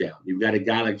touchdown. You've got a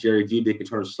guy like Jerry Jeudy that can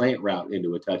turn a slant route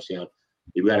into a touchdown.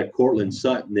 You've got a Courtland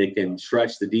Sutton that can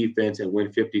stretch the defense and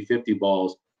win 50-50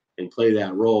 balls and play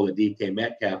that role that DK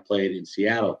Metcalf played in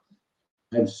Seattle.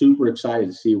 I'm super excited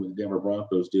to see what the Denver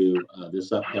Broncos do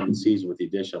this upcoming season with the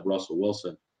addition of Russell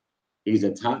Wilson. He's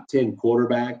a top 10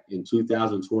 quarterback in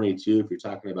 2022 if you're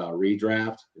talking about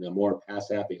redraft and a more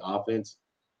pass-happy offense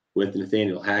with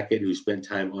Nathaniel Hackett, who spent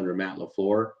time under Matt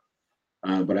LaFleur.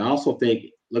 But I also think,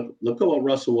 look at what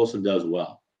Russell Wilson does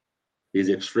well. He's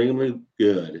extremely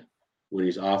good when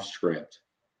he's off script.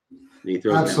 And he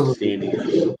throws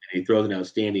an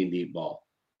outstanding deep ball.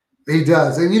 He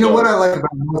does. And what I like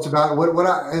about most about what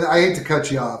I hate to cut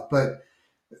you off, but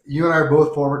you and I are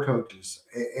both former coaches.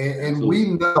 And we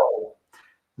know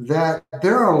that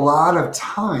there are a lot of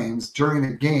times during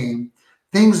a game,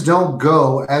 things don't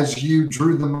go as you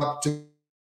drew them up to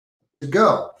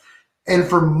go. And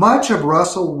for much of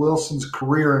Russell Wilson's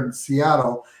career in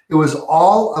Seattle, it was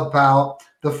all about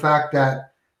the fact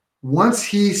that once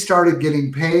he started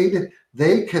getting paid,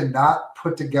 they could not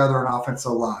put together an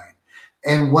offensive line.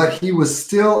 And what he was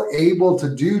still able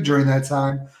to do during that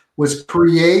time was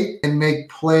create and make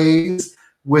plays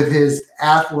with his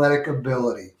athletic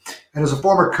ability. And as a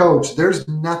former coach, there's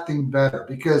nothing better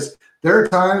because there are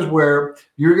times where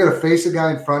you're going to face a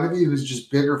guy in front of you who's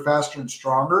just bigger, faster, and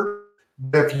stronger.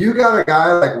 But if you got a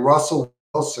guy like Russell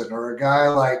Wilson or a guy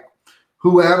like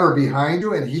whoever behind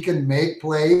you and he can make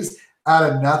plays out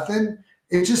of nothing,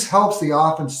 it just helps the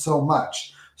offense so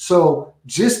much. So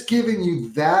just giving you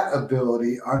that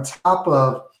ability on top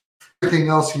of everything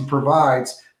else he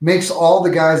provides makes all the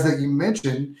guys that you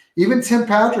mentioned, even Tim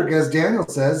Patrick, as Daniel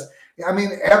says, I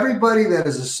mean, everybody that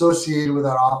is associated with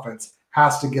that offense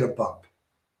has to get a bump.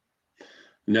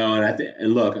 No,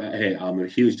 and look, hey, I'm a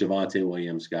huge Javonte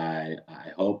Williams guy.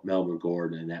 I hope Melvin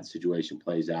Gordon and that situation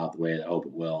plays out the way I hope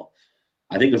it will.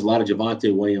 I think there's a lot of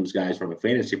Javonte Williams guys from a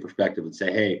fantasy perspective that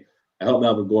say, hey, I hope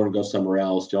Melvin Gordon goes somewhere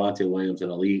else. Javonte Williams, an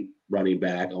elite running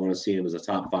back. I want to see him as a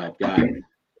top 5 guy.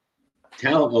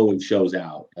 Talent always shows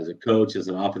out. As a coach, as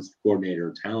an offensive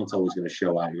coordinator, talent's always going to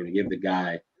show out. You're going to give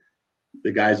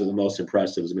the guys are the most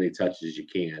impressive as many touches as you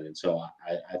can. And so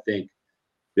I think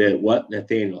that what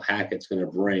Nathaniel Hackett's going to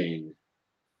bring,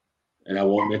 and I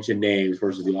won't mention names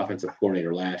versus the offensive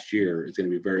coordinator last year, is going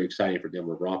to be very exciting for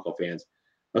Denver Bronco fans.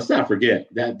 Let's not forget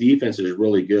that defense is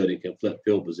really good and can flip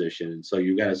field position. And so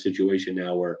you've got a situation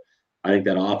now where I think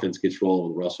that offense gets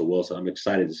rolling with Russell Wilson. I'm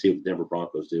excited to see what the Denver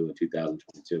Broncos do in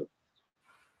 2022.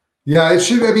 Yeah, it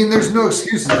should. I mean, there's no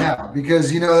excuses now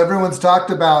because, everyone's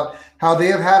talked about how they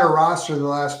have had a roster the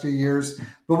last few years,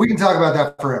 but we can talk about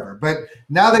that forever. But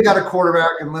now they got a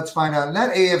quarterback, and let's find out. In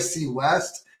that AFC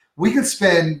West, we could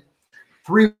spend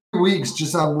 3 weeks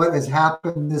just on what has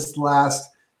happened this last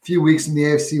few weeks in the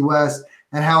AFC West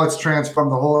and how it's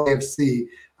transformed the whole AFC.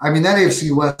 I mean, that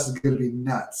AFC West is going to be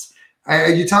nuts.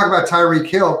 You talk about Tyreek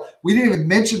Hill. We didn't even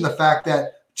mention the fact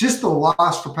that just the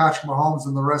loss for Patrick Mahomes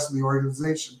and the rest of the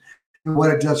organization and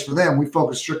what it does for them. We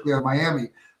focus strictly on Miami.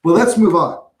 But let's move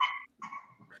on.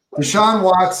 Deshaun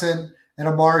Watson and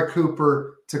Amari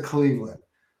Cooper to Cleveland.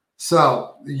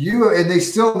 So they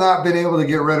still not been able to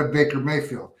get rid of Baker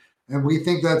Mayfield. And we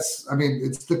think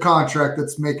it's the contract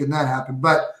that's making that happen.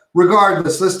 But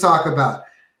regardless, let's talk about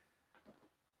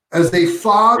as a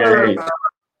father of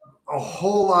a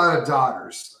whole lot of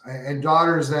daughters and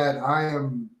daughters that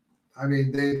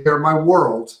they're my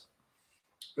world.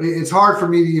 It's hard for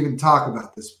me to even talk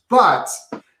about this, but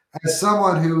as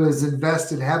someone who has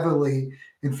invested heavily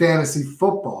in fantasy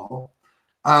football,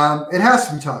 it has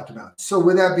to be talked about. So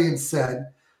with that being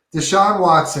said, Deshaun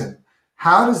Watson,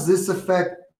 how does this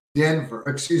affect Denver?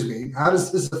 Excuse me. How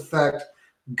does this affect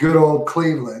good old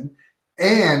Cleveland?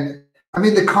 And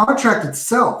the contract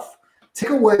itself, take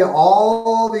away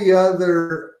all the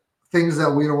other things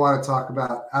that we don't want to talk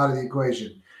about out of the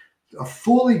equation. A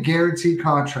fully guaranteed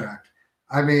contract.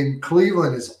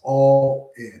 Cleveland is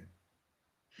all in.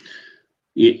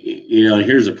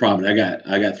 Here's the problem.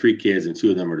 I got 3 kids and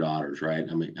 2 of them are daughters, right?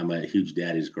 I'm a huge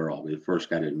daddy's girl. I'll be the first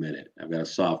guy to admit it. I've got a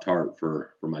soft heart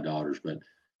for my daughters, but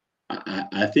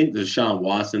I think the Deshaun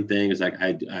Watson thing is like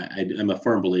I'm a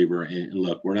firm believer. And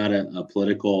look, we're not a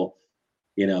political,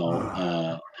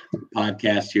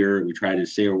 podcast here. We try to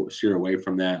steer away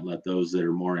from that and let those that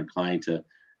are more inclined to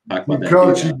talk about that.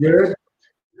 Coach, you good?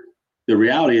 The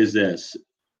reality is this.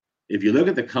 If you look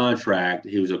at the contract,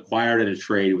 he was acquired in a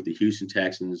trade with the Houston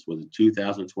Texans with a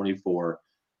 2024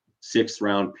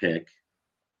 6th-round pick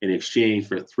in exchange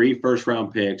for 3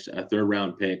 first-round picks, a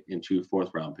 3rd-round pick, and 2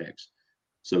 4th-round picks.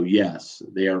 So, yes,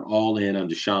 they are all in on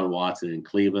Deshaun Watson in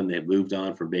Cleveland. They've moved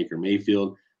on from Baker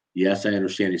Mayfield. Yes, I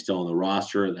understand he's still on the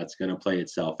roster. That's going to play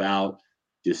itself out.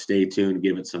 Just stay tuned.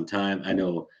 Give it some time. I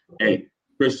know, hey,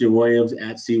 Christian Williams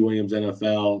at C. Williams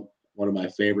NFL, one of my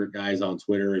favorite guys on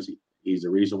Twitter. He's the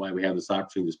reason why we have this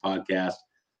opportunity, this podcast.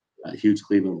 A huge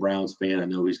Cleveland Browns fan. I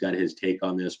know he's got his take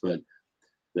on this, but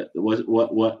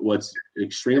what's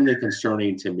extremely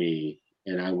concerning to me,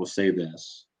 and I will say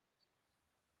this,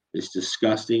 it's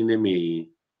disgusting to me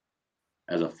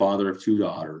as a father of 2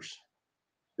 daughters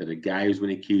that a guy who's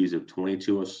been accused of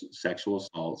 22 sexual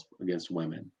assaults against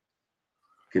women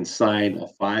can sign a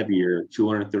 5-year,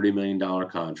 $230 million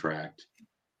contract.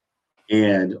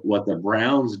 And what the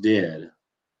Browns did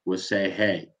was say,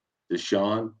 hey,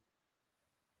 Deshaun,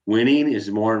 winning is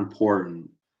more important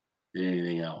than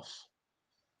anything else.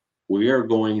 We are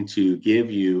going to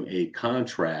give you a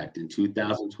contract in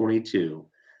 2022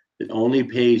 that only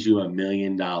pays you $1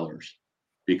 million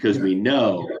because we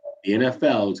know the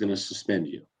NFL is going to suspend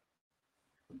you.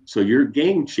 So your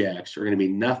game checks are going to be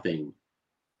nothing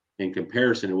in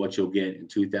comparison to what you'll get in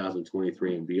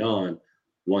 2023 and beyond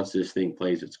once this thing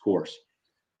plays its course.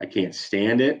 I can't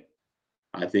stand it.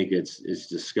 I think it's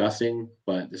disgusting,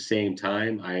 but at the same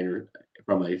time,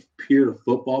 from a pure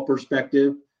football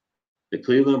perspective, the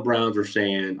Cleveland Browns are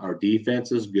saying our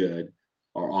defense is good.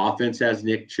 Our offense has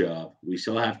Nick Chubb. We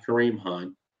still have Kareem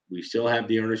Hunt. We still have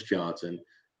Dearness Johnson.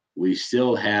 We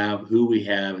still have who we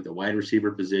have at the wide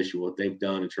receiver position, what they've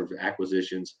done in terms of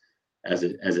acquisitions as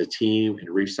a team and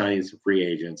re-signing some free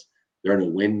agents. They're in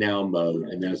a win-now mode,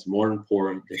 and that's more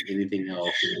important than anything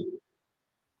else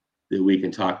that we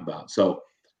can talk about. So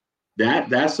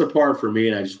that's the part for me,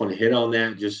 and I just want to hit on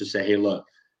that just to say, hey, look,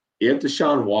 If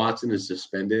Deshaun Watson is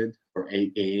suspended for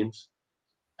 8 games,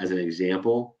 as an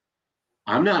example,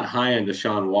 I'm not high on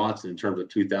Deshaun Watson in terms of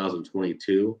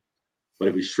 2022. But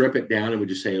if we strip it down and we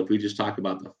just say, if we just talk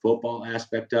about the football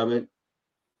aspect of it,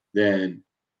 then,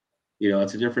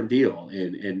 it's a different deal.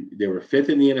 And they were 5th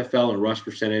in the NFL in rush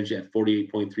percentage at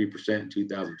 48.3% in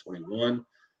 2021.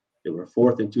 They were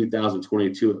 4th in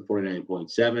 2022 at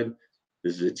 49.7.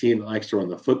 This is a team that likes to run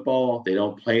the football. They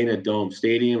don't play in a dome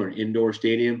stadium or indoor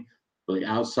stadium. They play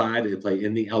outside. They play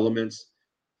in the elements.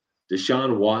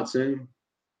 Deshaun Watson,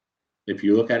 if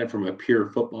you look at it from a pure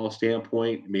football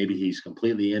standpoint, maybe he's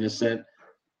completely innocent.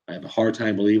 I have a hard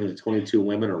time believing that 22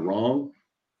 women are wrong.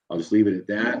 I'll just leave it at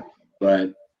that.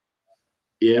 But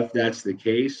if that's the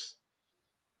case,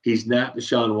 he's not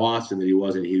Deshaun Watson that he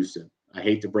was in Houston. I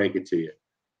hate to break it to you.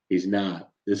 He's not.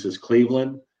 This is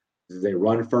Cleveland. This is a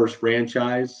run-first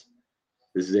franchise.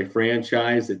 This is a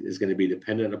franchise that is going to be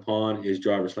dependent upon, is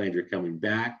Jarvis Landry coming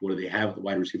back? What do they have at the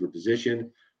wide receiver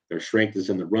position? Their strength is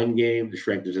in the run game. The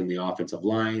strength is in the offensive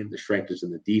line. The strength is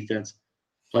in the defense.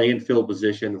 Playing field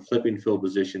position, flipping field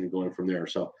position, and going from there.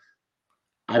 So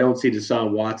I don't see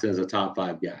Deshaun Watson as a top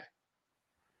 5 guy.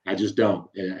 I just don't.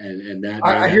 And that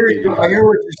I hear you. I hear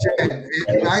what you're saying.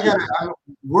 And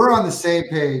we're on the same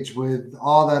page with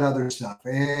all that other stuff.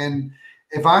 And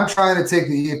if I'm trying to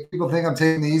if people think I'm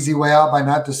taking the easy way out by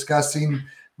not discussing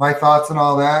my thoughts and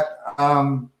all that,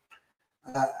 I'm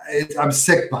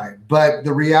sick by it. But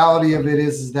the reality of it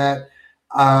is that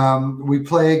we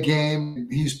play a game.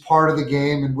 He's part of the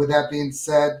game. And with that being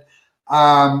said,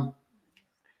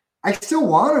 I still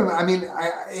want him. I mean,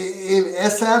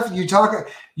 SF,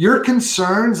 your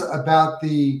concerns about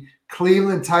the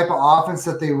Cleveland type of offense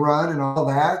that they run and all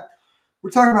that.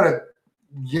 We're talking about a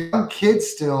young kid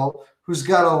still who's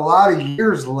got a lot of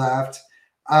years left.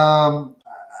 I'm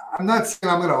not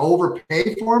saying I'm going to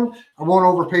overpay for him. I won't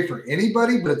overpay for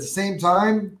anybody, but at the same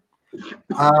time,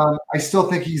 I still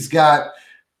think he's got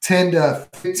 10 to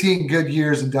 15 good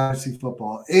years in dynasty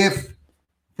football if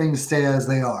things stay as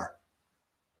they are.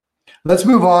 Let's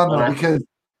move on, though, because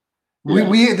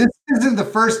this isn't the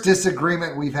first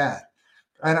disagreement we've had.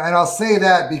 And I'll say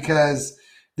that because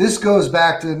this goes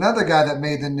back to another guy that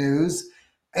made the news,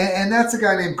 and that's a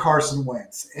guy named Carson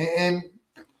Wentz. And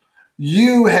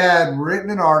you had written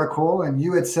an article and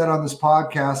you had said on this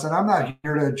podcast, and I'm not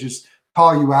here to just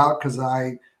call you out because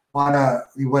I want to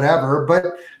whatever,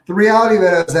 but the reality of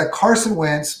it is that Carson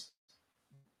Wentz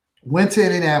went to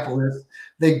Indianapolis.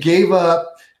 They gave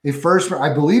up a first,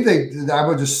 I believe I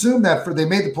would assume that they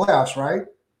made the playoffs, right?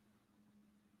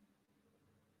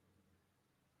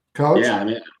 Coach?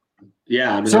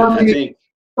 Yeah, I mean, so I think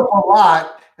a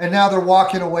lot, and now they're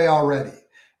walking away already.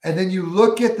 And then you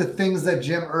look at the things that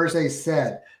Jim Irsay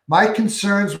said. My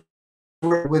concerns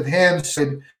were with him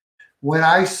when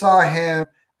I saw him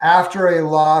after a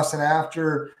loss and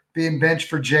after being benched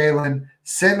for Jalen,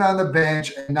 sitting on the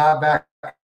bench and not back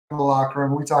in the locker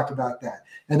room. We talked about that.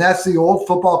 And that's the old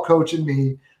football coach in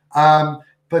me.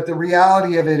 But the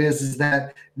reality of it is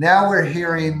that now we're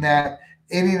hearing that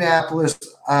Indianapolis,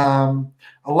 a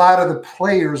lot of the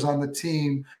players on the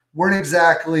team weren't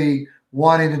exactly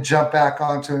wanting to jump back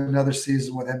onto another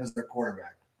season with him as their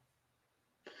quarterback.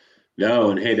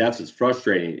 No, and hey, that's what's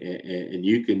frustrating. And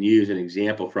you can use an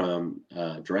example from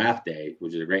Draft Day,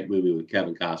 which is a great movie with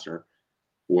Kevin Costner,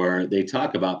 where they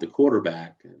talk about the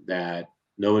quarterback that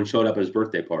no one showed up at his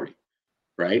birthday party,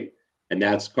 right? And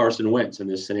that's Carson Wentz in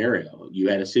this scenario. You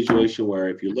had a situation where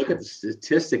if you look at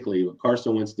statistically what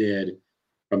Carson Wentz did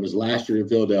from his last year in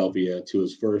Philadelphia to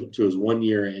his 1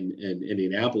 year in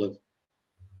Indianapolis,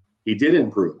 he did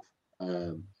improve.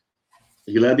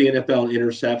 He led the NFL in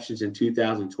interceptions in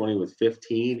 2020 with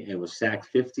 15 and was sacked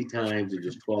 50 times in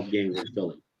just 12 games in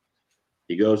Philly.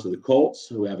 He goes to the Colts,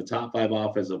 who have a top 5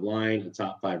 offensive line, a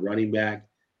top 5 running back.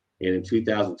 And in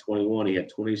 2021, he had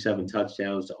 27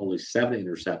 touchdowns to only 7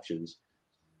 interceptions.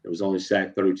 It was only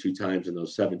sacked 32 times in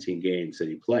those 17 games that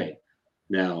he played.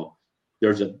 Now,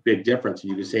 there's a big difference.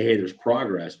 You can say, hey, there's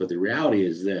progress. But the reality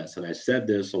is this, and I said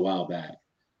this a while back.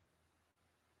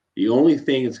 The only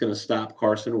thing that's going to stop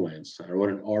Carson Wentz, I wrote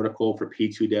an article for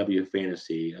P2W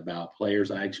Fantasy about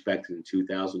players I expected in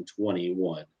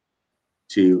 2021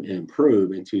 to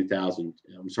improve in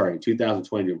 2020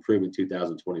 to improve in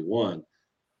 2021.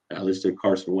 I listed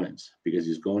Carson Wentz because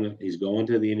he's going to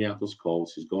the Indianapolis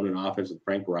Colts. He's going to an offense with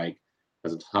Frank Reich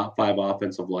as a top 5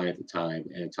 offensive line at the time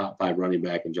and a top 5 running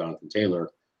back in Jonathan Taylor.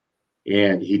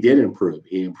 And he did improve.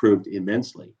 He improved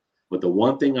immensely. But the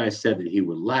one thing I said that he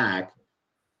would lack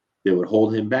that would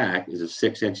hold him back is a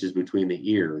 6 inches between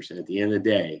the ears. And at the end of the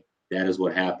day, that is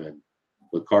what happened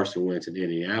with Carson Wentz in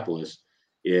Indianapolis.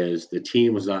 is the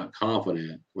team was not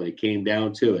confident when it came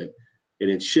down to it. And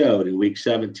it showed in week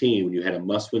 17 when you had a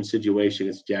must-win situation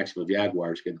against the Jacksonville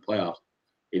Jaguars to get in the playoffs,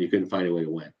 and you couldn't find a way to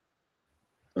win.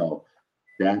 So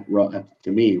that,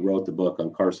 to me, wrote the book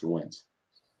on Carson Wentz.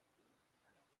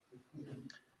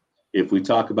 If we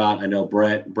talk about, I know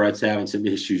Brett's having some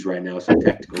issues right now, some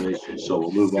technical issues, so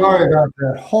we'll move on. Sorry about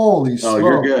that. Holy smoke.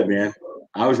 You're good, man.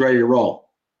 I was ready to roll.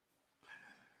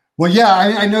 Well, yeah,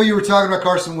 I know you were talking about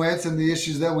Carson Wentz and the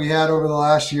issues that we had over the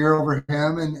last year over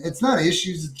him, and it's not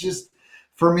issues. It's just,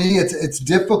 for me, it's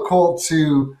difficult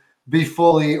to be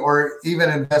fully or even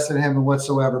invest in him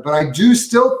whatsoever. But I do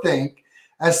still think,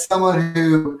 as someone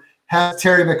who has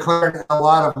Terry McLaurin in a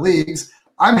lot of leagues,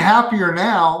 I'm happier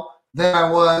now than I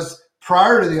was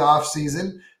prior to the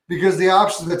offseason because the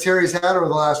options that Terry's had over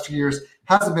the last few years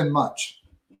hasn't been much.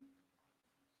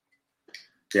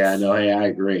 Yeah, no, hey, I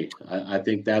agree. I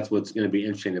think that's what's going to be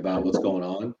interesting about what's going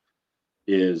on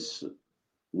is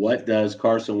what does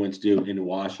Carson Wentz do in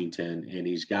Washington? And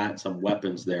he's got some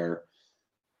weapons there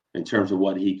in terms of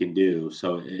what he can do.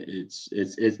 So it's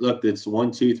look, it's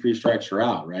 1, 2, 3 strikes you're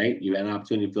out, right? You had an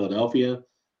opportunity in Philadelphia.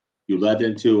 You led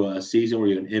into a season where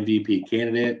you're an MVP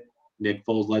candidate. Nick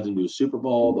Foles led them to a Super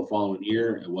Bowl the following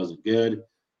year. It wasn't good.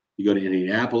 You go to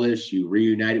Indianapolis, you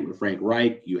reunite it with Frank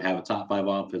Reich. You have a top 5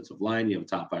 offensive line. You have a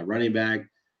top 5 running back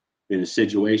in a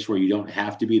situation where you don't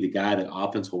have to be the guy that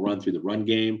offense will run through the run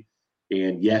game.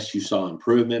 And yes, you saw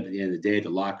improvement. But at the end of the day, the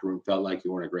locker room felt like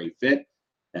you weren't a great fit.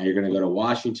 Now you're going to go to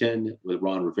Washington with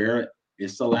Ron Rivera.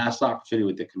 It's the last opportunity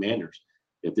with the Commanders.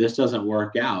 If this doesn't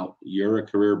work out, you're a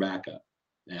career backup.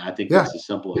 And I think it's as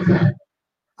simple as that.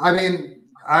 I mean,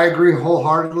 I agree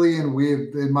wholeheartedly, and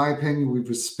in my opinion,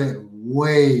 we've spent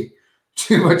way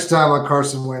too much time on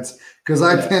Carson Wentz because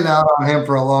I've been out on him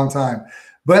for a long time.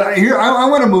 But here, I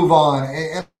want to move on,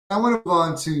 and I want to move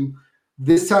on to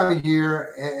this time of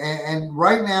year. And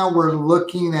right now, we're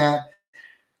looking at,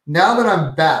 now that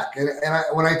I'm back, and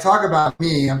when I talk about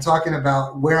me, I'm talking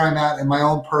about where I'm at in my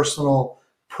own personal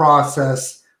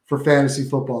process for fantasy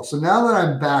football. So now that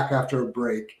I'm back after a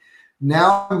break,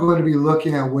 now I'm going to be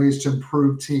looking at ways to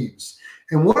improve teams.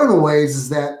 And one of the ways is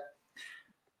that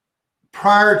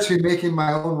prior to making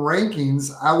my own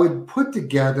rankings, I would put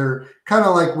together kind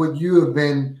of like what you have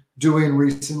been doing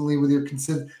recently with your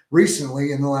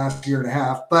recently in the last year and a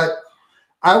half. But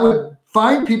I would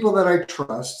find people that I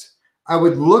trust. I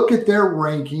would look at their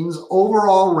rankings,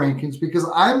 overall rankings, because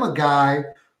I'm a guy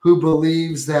who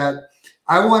believes that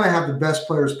I want to have the best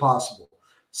players possible.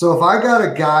 So if I got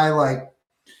a guy like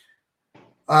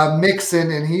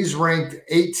Mixon and he's ranked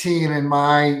 18 in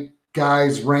my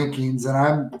guys' rankings, and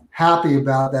I'm happy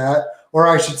about that, or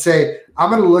I should say, I'm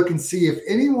going to look and see if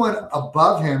anyone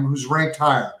above him who's ranked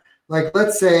higher. Like,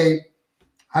 let's say,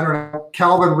 I don't know,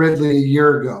 Calvin Ridley a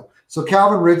year ago. So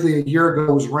Calvin Ridley a year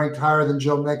ago was ranked higher than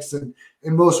Joe Mixon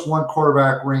in most one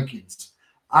quarterback rankings.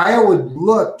 I would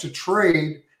look to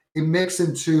trade a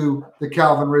Mixon to the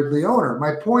Calvin Ridley owner.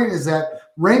 My point is that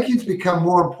rankings become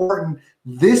more important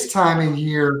this time of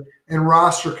year in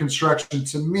roster construction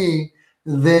to me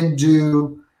than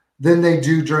they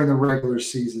do during the regular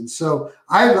season. So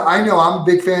I know I'm a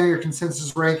big fan of your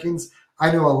consensus rankings.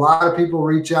 I know a lot of people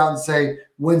reach out and say,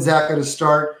 when's that going to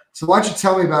start? So why don't you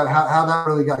tell me about how that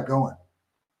really got going?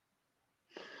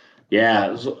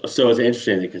 Yeah, so it's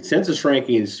interesting. The consensus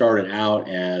rankings started out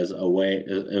as a way,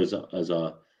 as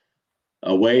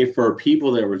a way for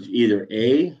people that were either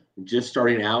A, just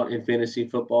starting out in fantasy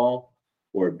football,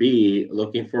 or B,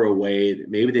 looking for a way that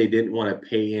maybe they didn't want to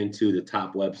pay into the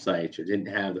top websites or didn't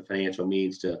have the financial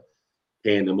means to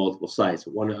pay into multiple sites,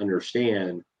 but want to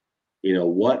understand,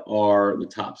 what are the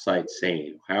top sites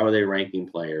saying? How are they ranking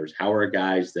players? How are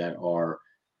guys that are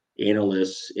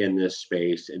analysts in this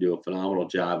space and do a phenomenal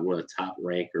job, one of the top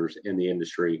rankers in the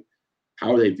industry,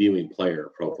 how are they viewing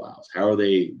player profiles? How are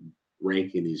they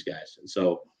ranking these guys? And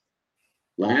so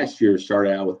last year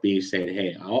started out with me saying,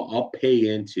 hey, I'll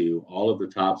pay into all of the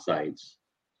top sites.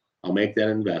 I'll make that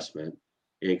investment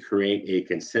and create a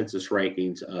consensus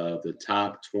rankings of the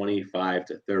top 25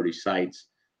 to 30 sites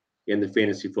in the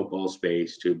fantasy football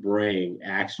space to bring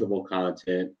actionable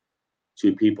content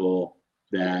to people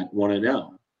that want to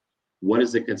know, what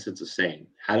is the consensus saying?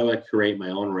 How do I create my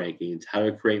own rankings? How do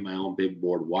I create my own big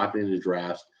board walking into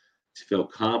drafts to feel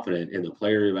confident in the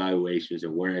player evaluations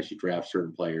and where I should draft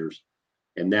certain players?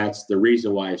 And that's the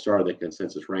reason why I started the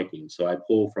consensus rankings. So I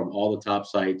pull from all the top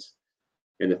sites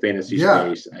in the fantasy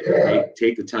space. I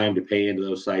take the time to pay into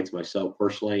those sites myself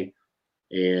personally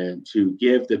and to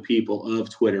give the people of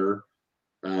Twitter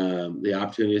the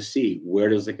opportunity to see where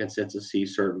does the consensus see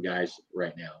certain guys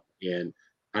right now. And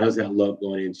how does that look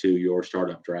going into your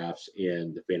startup drafts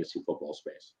in the fantasy football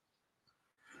space?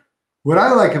 What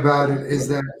I like about it is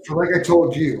that, like I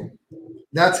told you,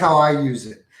 that's how I use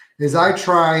it. Is I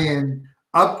try and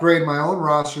upgrade my own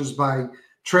rosters by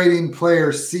trading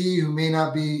player C who may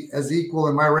not be as equal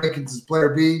in my rankings as player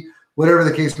B, whatever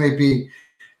the case may be.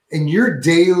 In your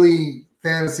daily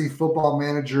fantasy football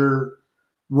manager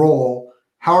role,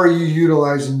 how are you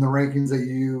utilizing the rankings that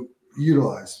you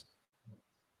utilize?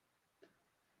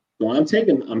 Well, I'm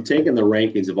taking the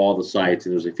rankings of all the sites,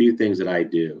 and there's a few things that I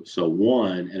do. So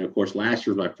one, and of course, last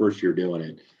year was my first year doing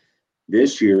it.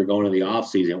 This year, going to the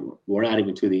offseason, we're not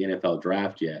even to the NFL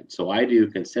draft yet. So I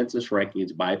do consensus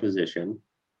rankings by position.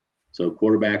 So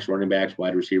quarterbacks, running backs,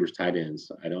 wide receivers, tight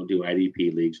ends. I don't do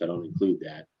IDP leagues, so I don't include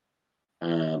that.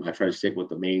 I try to stick with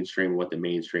the mainstream, what the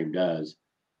mainstream does.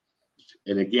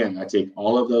 And again, I take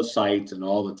all of those sites and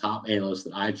all the top analysts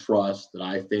that I trust, that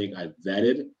I think I've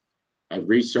vetted, I've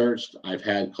researched, I've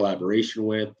had collaboration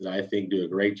with, that I think do a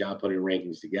great job putting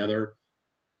rankings together.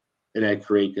 And I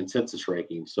create consensus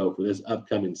rankings. So for this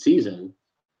upcoming season,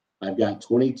 I've got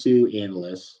 22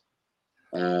 analysts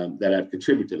that have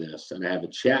contributed to this. And I have a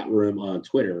chat room on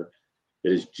Twitter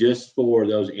that is just for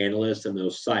those analysts and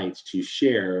those sites to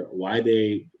share why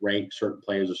they rank certain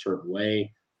players a certain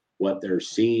way, what they're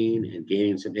seeing, and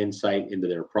gaining some insight into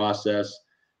their process.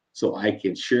 So I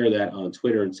can share that on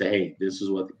Twitter and say, hey, this is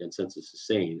what the consensus is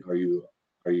saying. Are you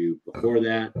before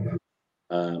that?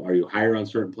 Are you higher on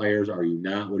certain players? Are you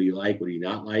not? What do you like? What do you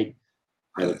not like?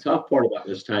 Now, the tough part about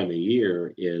this time of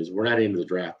year is we're not into the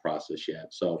draft process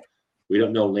yet. So we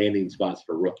don't know landing spots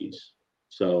for rookies.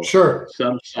 So Sure.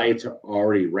 Some sites are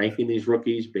already ranking these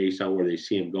rookies based on where they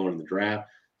see them going in the draft.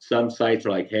 Some sites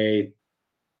are like, hey,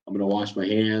 I'm going to wash my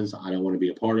hands. I don't want to be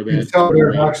a part of it.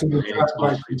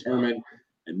 Determine,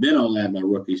 and then I'll add my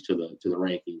rookies to the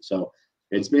ranking. So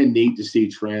it's been neat to see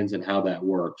trends and how that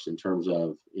works in terms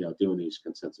of doing these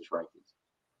consensus rankings.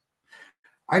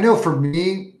 I know for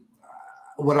me,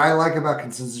 what I like about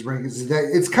consensus rankings is that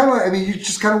it's kind of, I mean, you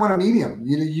just kind of want a medium.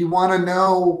 You want to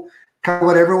know kind of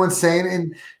what everyone's saying,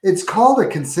 and it's called a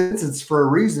consensus for a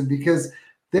reason, because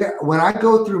when I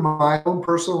go through my own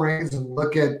personal rankings and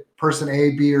look at person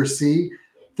A, B, or C,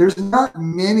 there's not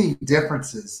many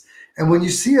differences. And when you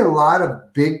see a lot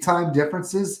of big time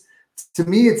differences, to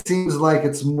me, it seems like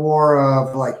it's more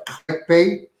of like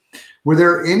clickbait. Were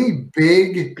there any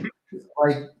big,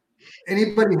 like,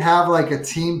 anybody have like a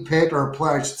team pick or a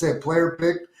player, I should say a player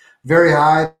pick very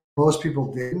high, most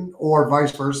people didn't, or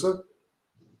vice versa?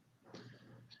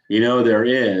 There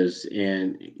is.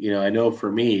 And, I know for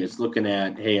me, it's looking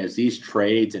at, hey, as these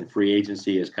trades and free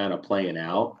agency is kind of playing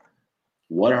out,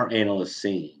 what are analysts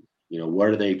seeing? What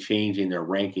are they changing their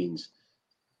rankings,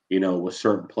 with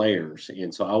certain players?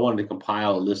 And so I wanted to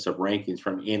compile a list of rankings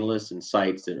from analysts and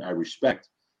sites that I respect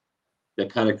that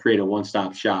kind of create a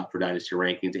one-stop shop for dynasty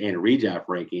rankings and redraft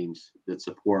rankings that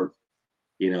support,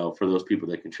 for those people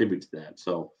that contribute to that.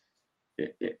 So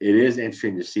it is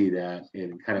interesting to see that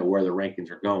and kind of where the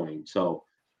rankings are going. So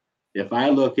if I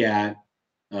look at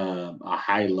a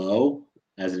high-low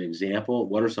as an example,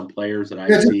 what are some players that I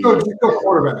see? Just go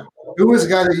quarterback. Who was the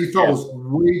guy that you thought was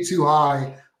way too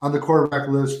high on the quarterback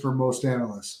list for most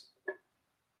analysts?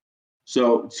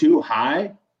 So too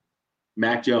high,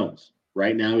 Mac Jones.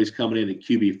 Right now he's coming in at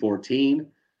QB 14.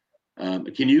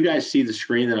 Can you guys see the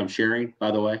screen that I'm sharing,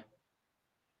 by the way?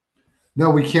 No,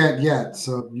 we can't yet.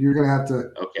 So you're going to have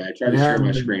to. Okay, I tried to share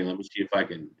my screen. Let me see if I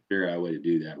can figure out a way to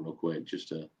do that real quick. Just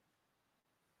to.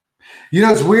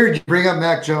 It's weird you bring up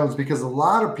Mac Jones, because a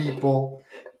lot of people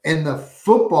in the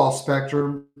football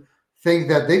spectrum think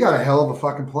that they got a hell of a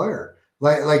fucking player.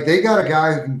 Like they got a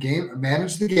guy who can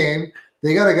manage the game.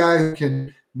 They got a guy who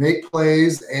can make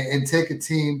plays and take a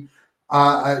team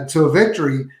to a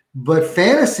victory. But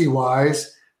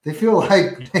fantasy-wise, they feel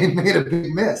like they made a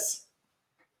big miss.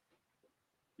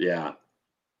 Yeah.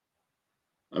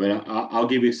 I mean, I'll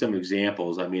give you some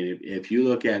examples. I mean, if you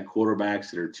look at quarterbacks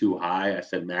that are too high, I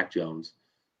said Mac Jones.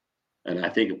 And I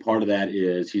think a part of that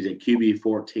is he's at QB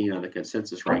 14 on the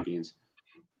consensus rankings.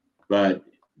 But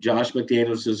Josh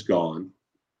McDaniels is gone.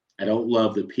 I don't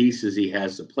love the pieces he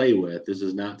has to play with. This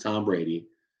is not Tom Brady.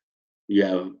 You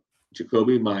have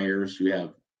Jacoby Myers. You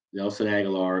have Nelson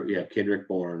Aguilar. You have Kendrick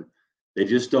Bourne. They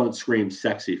just don't scream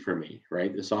sexy for me,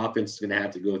 right? This offense is going to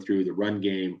have to go through the run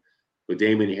game with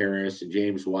Damon Harris and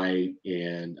James White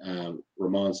and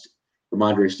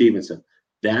Ramondre Stevenson.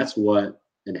 That's what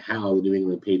and how the New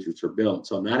England Patriots are built.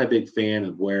 So I'm not a big fan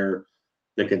of where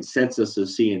the consensus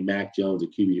is seeing Mac Jones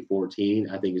at QB 14.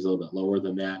 I think he's a little bit lower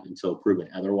than that until proven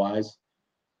otherwise.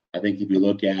 I think if you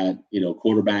look at,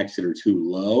 quarterbacks that are too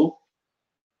low,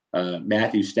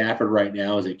 Matthew Stafford right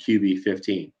now is at QB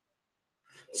 15.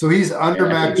 So he's under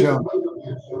Mac Jones.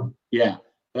 Yeah.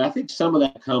 And I think some of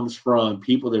that comes from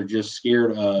people that are just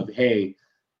scared of, hey,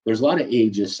 there's a lot of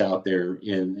agists out there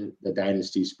in the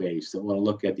dynasty space that want to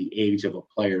look at the age of a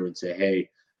player and say, hey,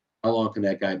 how long can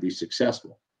that guy be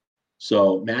successful?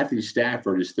 So Matthew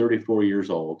Stafford is 34 years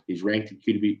old. He's ranked at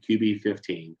QB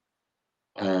 15.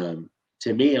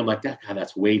 To me, I'm like, God,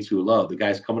 that's way too low. The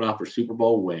guy's coming off a Super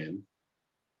Bowl win.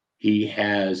 He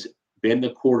has been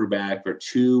the quarterback for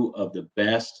two of the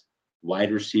best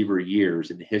wide receiver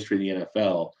years in the history of the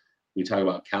NFL. We talk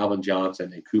about Calvin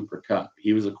Johnson and Cooper Kupp.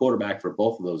 He was a quarterback for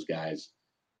both of those guys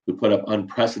who put up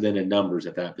unprecedented numbers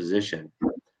at that position.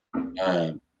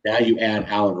 Now you add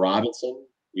Allen Robinson.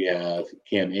 You have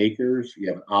Cam Akers. You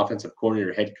have an offensive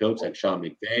coordinator, head coach like Sean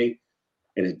McVay,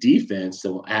 and a defense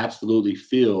that will absolutely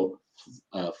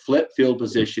flip field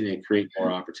position and create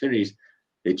more opportunities.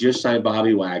 They just signed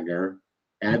Bobby Wagner.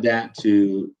 Add that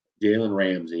to Jalen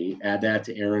Ramsey. Add that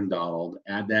to Aaron Donald.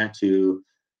 Add that to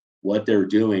what they're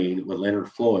doing with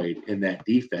Leonard Floyd in that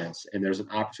defense. And there's an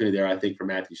opportunity there, I think, for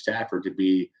Matthew Stafford to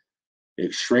be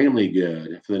extremely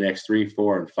good for the next 3,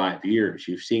 4, and 5 years.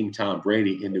 You've seen Tom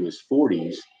Brady into his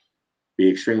 40s be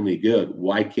extremely good.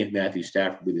 Why can't Matthew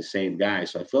Stafford be the same guy?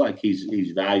 So I feel like he's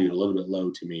valued a little bit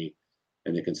low to me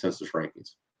in the consensus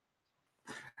rankings.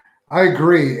 I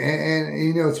agree.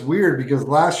 And it's weird because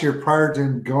last year prior to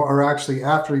him actually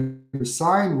after he was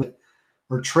signed with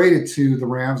or traded to the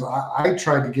Rams, I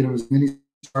tried to get him as many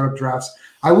startup drafts.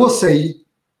 I will say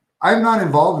I'm not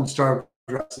involved in startup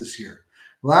drafts this year.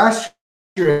 Last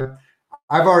year,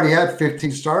 I've already had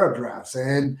 15 startup drafts,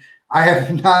 and I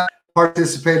have not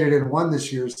participated in one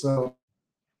this year. So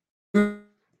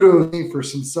for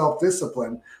some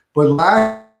self-discipline. But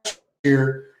last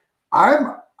year,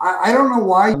 I don't know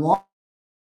why you want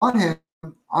him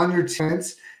on your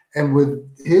teams, and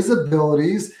with his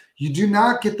abilities, you do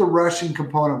not get the rushing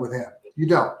component with him. You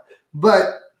don't. But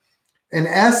in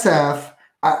SF,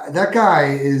 that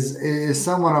guy is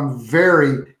someone I'm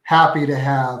very happy to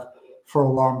have for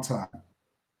a long time.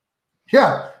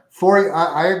 Yeah,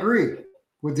 I agree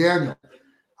with Daniel.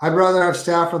 I'd rather have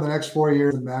Stafford for the next 4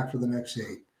 years than Mac for the next 8.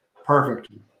 Perfect.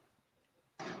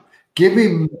 Give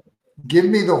me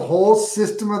the whole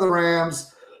system of the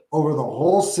Rams over the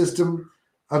whole system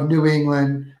of New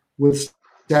England with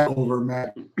Stafford over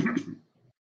Mac.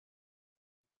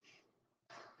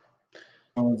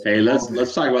 Hey,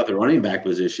 let's talk about the running back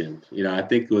position. I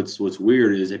think what's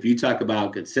weird is if you talk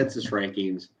about consensus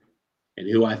rankings and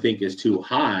who I think is too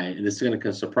high, and this is going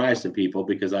to surprise some people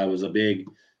because I was a big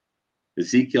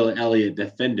Ezekiel Elliott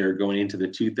defender going into the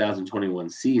 2021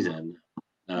 season.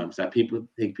 So people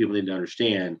need to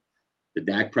understand the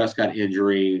Dak Prescott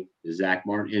injury, the Zach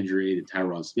Martin injury, the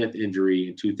Tyron Smith injury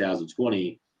in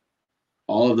 2020.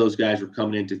 All of those guys were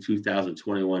coming into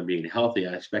 2021 being healthy.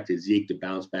 I expected Zeke to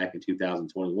bounce back in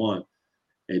 2021.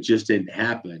 It just didn't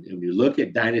happen. And when you look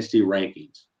at dynasty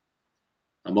rankings,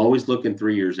 I'm always looking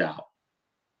 3 years out.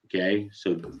 Okay,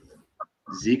 so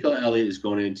Ezekiel Elliott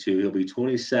he'll be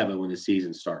 27 when the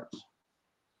season starts.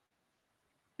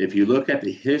 If you look at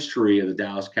the history of the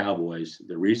Dallas Cowboys,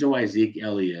 the reason why Zeke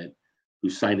Elliott, who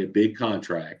signed a big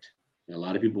contract, and a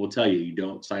lot of people will tell you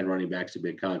don't sign running backs to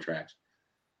big contracts,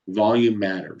 volume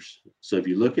matters. So if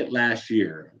you look at last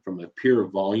year from a pure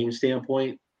volume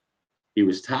standpoint, he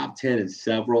was top 10 in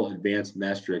several advanced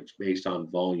metrics based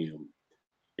on volume,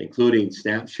 including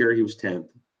snap share, he was 10th,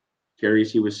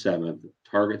 carries, he was 7th,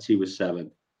 targets, he was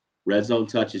 7th, red zone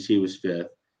touches, he was 5th.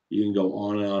 You can go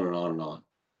on and on and on and on.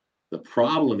 The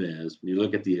problem is when you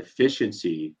look at the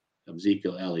efficiency of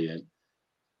Ezekiel Elliott,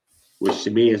 which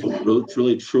to me is what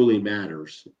really, truly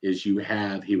matters, is he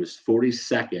was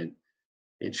 42nd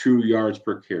in true yards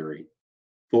per carry,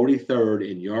 43rd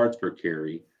in yards per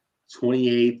carry,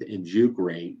 28th in juke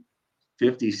rate,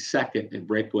 52nd in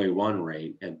breakaway run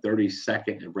rate, and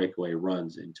 32nd in breakaway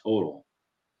runs in total.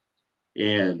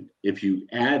 And if you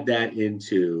add that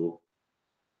into,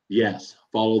 yes,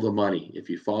 follow the money. If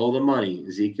you follow the money,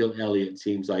 Ezekiel Elliott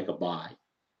seems like a buy.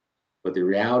 But the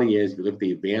reality is, if you look at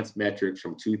the advanced metrics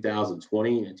from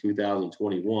 2020 and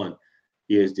 2021,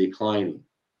 he is declining.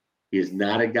 He is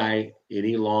not a guy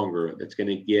any longer that's going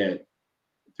to get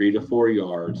 3 to 4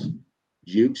 yards,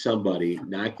 juke somebody,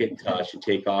 not get touched, and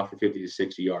take off for 50 to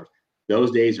 60 yards.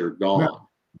 Those days are gone.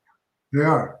 They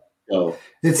are. So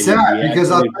it's sad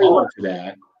because I'll tell you to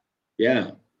that.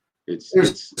 Yeah,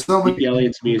 it's so many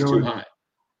Elliott to me is too high.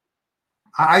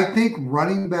 I think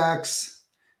running backs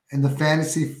in the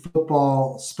fantasy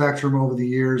football spectrum over the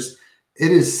years,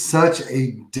 it is such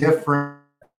a different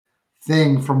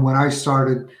thing from when I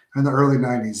started in the early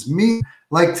 90s. Me,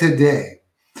 like today,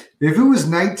 if it was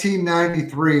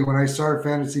 1993 when I started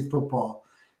fantasy football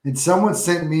and someone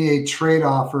sent me a trade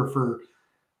offer for,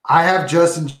 I have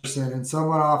Justin Jefferson, and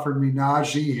someone offered me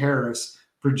Najee Harris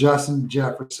for Justin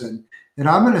Jefferson, and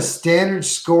I'm in a standard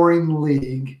scoring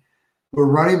league where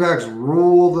running backs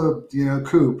rule the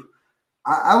coop,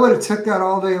 I would have took that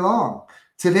all day long.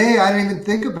 Today, I didn't even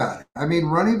think about it. I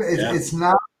mean, it's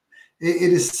not.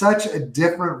 It is such a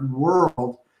different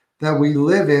world that we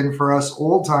live in for us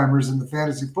old timers in the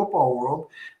fantasy football world,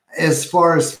 as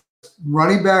far as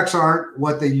running backs aren't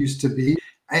what they used to be,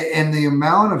 and the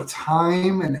amount of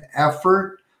time and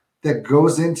effort that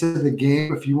goes into the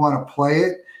game if you want to play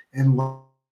it and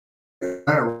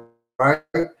right.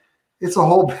 It's a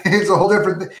whole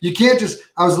different thing. You can't just.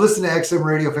 I was listening to XM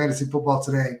Radio Fantasy Football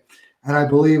today, and I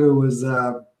believe it was.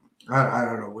 I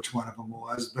don't know which one of them it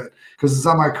was, but because it's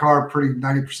on my car pretty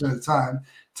 90% of the time,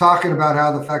 talking about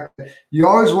how the fact that you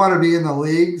always want to be in the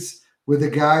leagues with the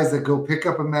guys that go pick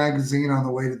up a magazine on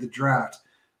the way to the draft.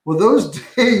 Well, those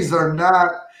days are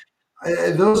not.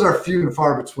 Those are few and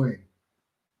far between.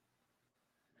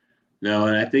 No,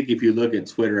 and I think if you look at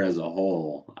Twitter as a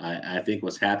whole, I think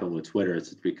what's happened with Twitter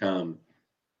is it's become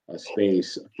a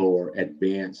space for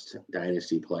advanced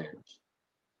dynasty players.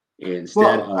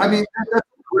 I mean, that's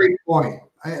a great point.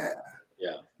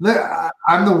 Yeah.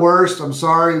 I'm the worst. I'm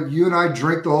sorry. You and I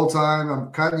drink the whole time.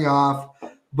 I'm cutting you off.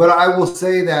 But I will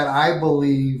say that I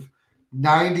believe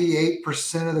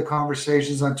 98% of the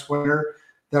conversations on Twitter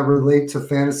that relate to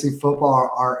fantasy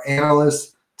football are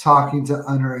analysts talking to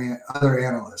other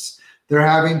analysts. They're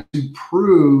having to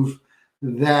prove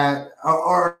that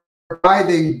or why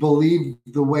they believe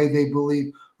the way they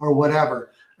believe or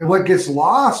whatever. And what gets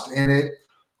lost in it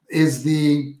is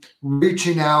the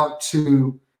reaching out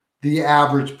to the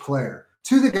average player,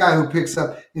 to the guy who picks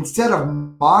up, instead of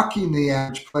mocking the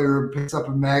average player who picks up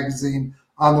a magazine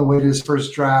on the way to his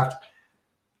first draft.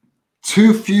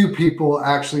 Too few people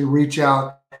actually reach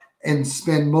out and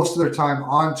spend most of their time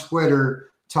on Twitter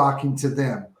talking to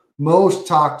them. Most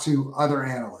talk to other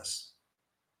analysts.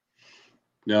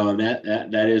 No, and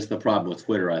that is the problem with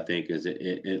Twitter, I think, is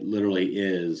it literally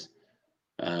is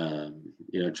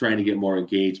trying to get more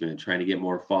engagement, trying to get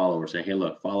more followers. Say, hey,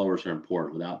 look, followers are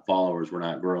important. Without followers, we're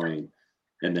not growing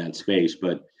in that space.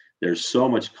 But there's so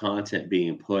much content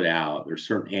being put out. There's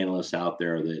certain analysts out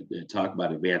there that talk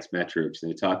about advanced metrics,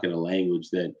 and they talk in a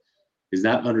language that is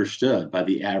not understood by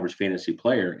the average fantasy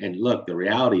player. And look, the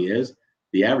reality is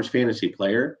the average fantasy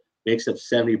player makes up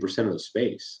 70% of the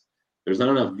space. There's not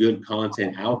enough good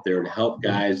content out there to help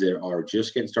guys that are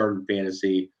just getting started in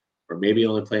fantasy or maybe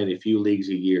only playing a few leagues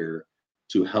a year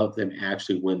to help them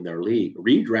actually win their league.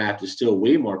 Redraft is still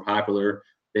way more popular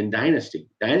than Dynasty.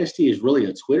 Dynasty is really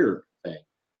a Twitter thing.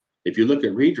 If you look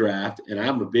at Redraft, and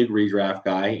I'm a big Redraft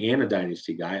guy and a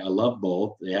Dynasty guy, I love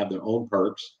both. They have their own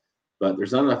perks, but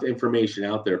there's not enough information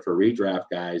out there for Redraft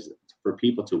guys for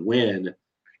people to win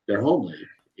their home league.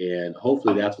 And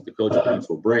hopefully that's what the coach approach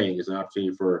will bring, is an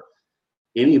opportunity for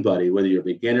anybody, whether you're a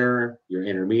beginner, you're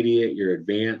intermediate, you're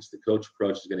advanced. The coach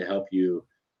approach is going to help you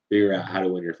figure out how to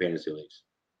win your fantasy leagues.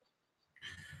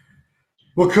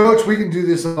 Well, Coach, we can do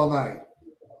this all night,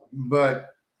 but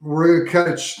we're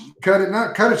going to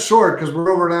not cut it short because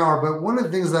we're over an hour. But one of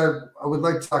the things that I would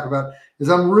like to talk about is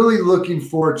I'm really looking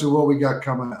forward to what we got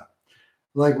coming up.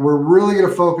 Like, we're really going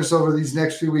to focus over these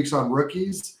next few weeks on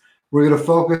rookies. We're going to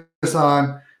focus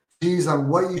on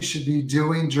what you should be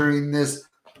doing during this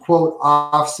quote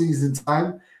off-season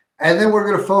time, and then we're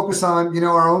going to focus on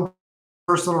our own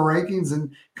personal rankings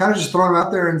and kind of just throwing them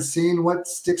out there and seeing what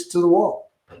sticks to the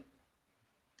wall.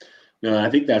 No,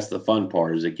 I think that's the fun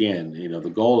part. Is again, the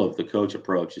goal of the coach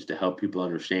approach is to help people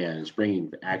understand is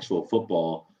bringing actual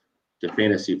football to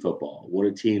fantasy football. What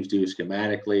do teams do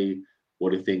schematically?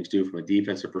 What do things do from a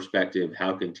defensive perspective?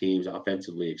 How can teams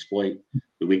offensively exploit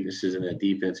the weaknesses in that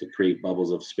defense and create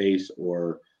bubbles of space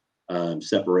or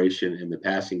separation in the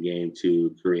passing game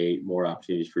to create more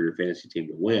opportunities for your fantasy team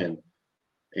to win?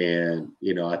 And,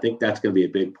 I think that's going to be a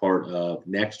big part of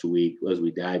next week as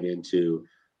we dive into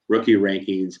rookie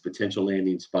rankings, potential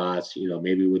landing spots.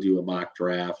 Maybe we'll do a mock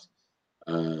draft,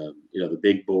 the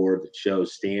big board that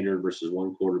shows standard versus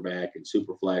one quarterback and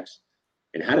super flex,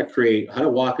 and how to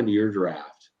walk into your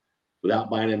draft without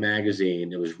buying a magazine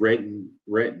that was written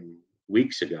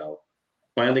weeks ago,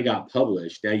 finally got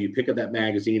published. Now you pick up that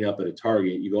magazine up at a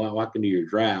Target, you go out, walk into your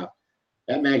draft,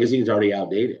 that magazine's already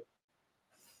outdated.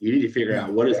 You need to figure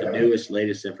out what is the newest,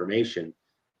 latest information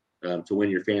to win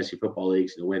your fantasy football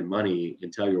leagues and to win money,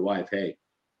 and tell your wife, hey,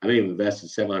 I may have invested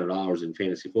 $700 in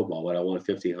fantasy football, but I won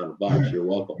 $1,500. You're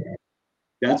welcome.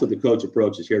 that's what the coach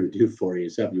approach is here to do for you.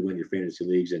 Is help you win your fantasy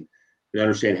leagues and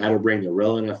understand how to bring the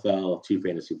real NFL to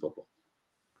fantasy football.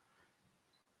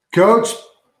 Coach,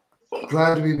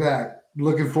 glad to be back.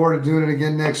 Looking forward to doing it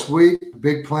again next week.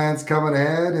 Big plans coming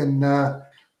ahead, and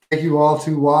thank you all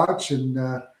to watch.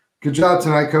 And good job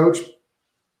tonight, Coach.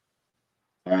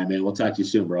 All right, man. We'll talk to you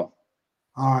soon, bro.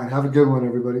 All right. Have a good one,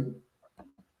 everybody.